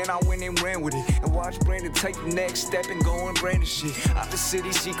sound and then I went and ran with it, and watch Brandon take the next step and go and brand the shit, out the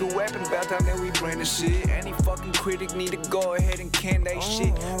city secret weapon, about time that we brand the shit, any fucking critic need to go ahead and can they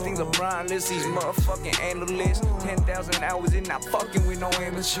shit, things are brainless, these motherfucking analysts, 10,000 hours in not fucking with no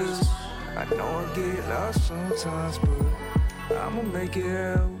amateurs, I know I get lost sometimes, but I'ma make it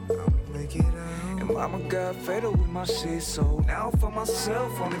out, and mama got fed up with my shit, so now I find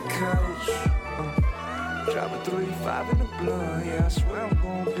myself on the couch, dropping 3-5 in the blood, yeah, I swear I'm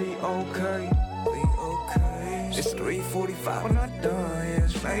gonna be okay. It's 3:45 when I'm done, yeah,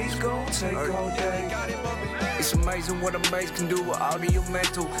 space gon' take all day. It's amazing what a maze can do with all of your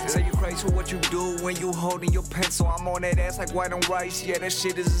mental. Say you crazy for what you do when you holding your pencil. I'm on that ass like white on rice, yeah, that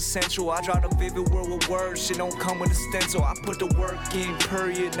shit is essential. I draw the vivid world with words, shit don't come with a stencil. I put the work in,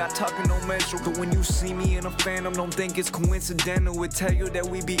 period, not talking no menstrual. But when you see me in a phantom, don't think it's coincidental. It tell you that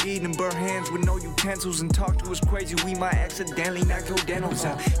we be eating burnt hands with no utensils. And talk to us crazy, we might accidentally knock your dentals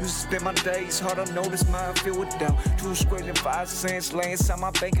out. Used to spend my days hard, I notice mine filled with doubt. 2 squares and 5 cents laying inside my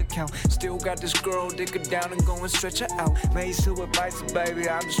bank account. Still got this girl, dick her down and go and stretch her out. Made to advice, baby,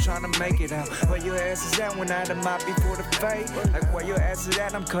 I'm just trying to make it out. Where your ass is at when I done mop before the fade? Like where your ass is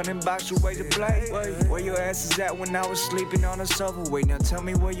at, I'm cutting box with razor blade. Where your ass is at when I was sleeping on the sofa? Wait, now tell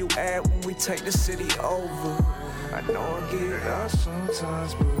me where you at when we take the city over. I know I get lost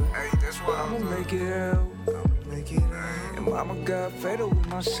sometimes, but I'ma make it out. And mama got fed up with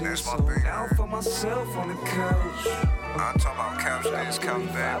my shit, so now I find myself on the couch. I'm talking about couch days, couch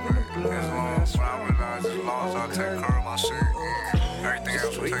back, but as I realize, as long as I take care of my shit, everything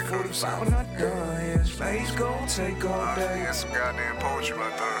else will take care of itself. When I done, yeah, space gon' take all day. That's some goddamn poetry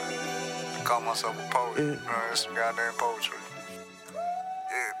right there. I call myself a poet. That's some goddamn poetry.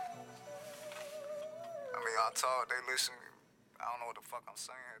 Yeah. I mean, I talk, they listen. I don't know what the fuck I'm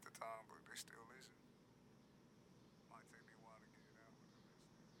saying at the time.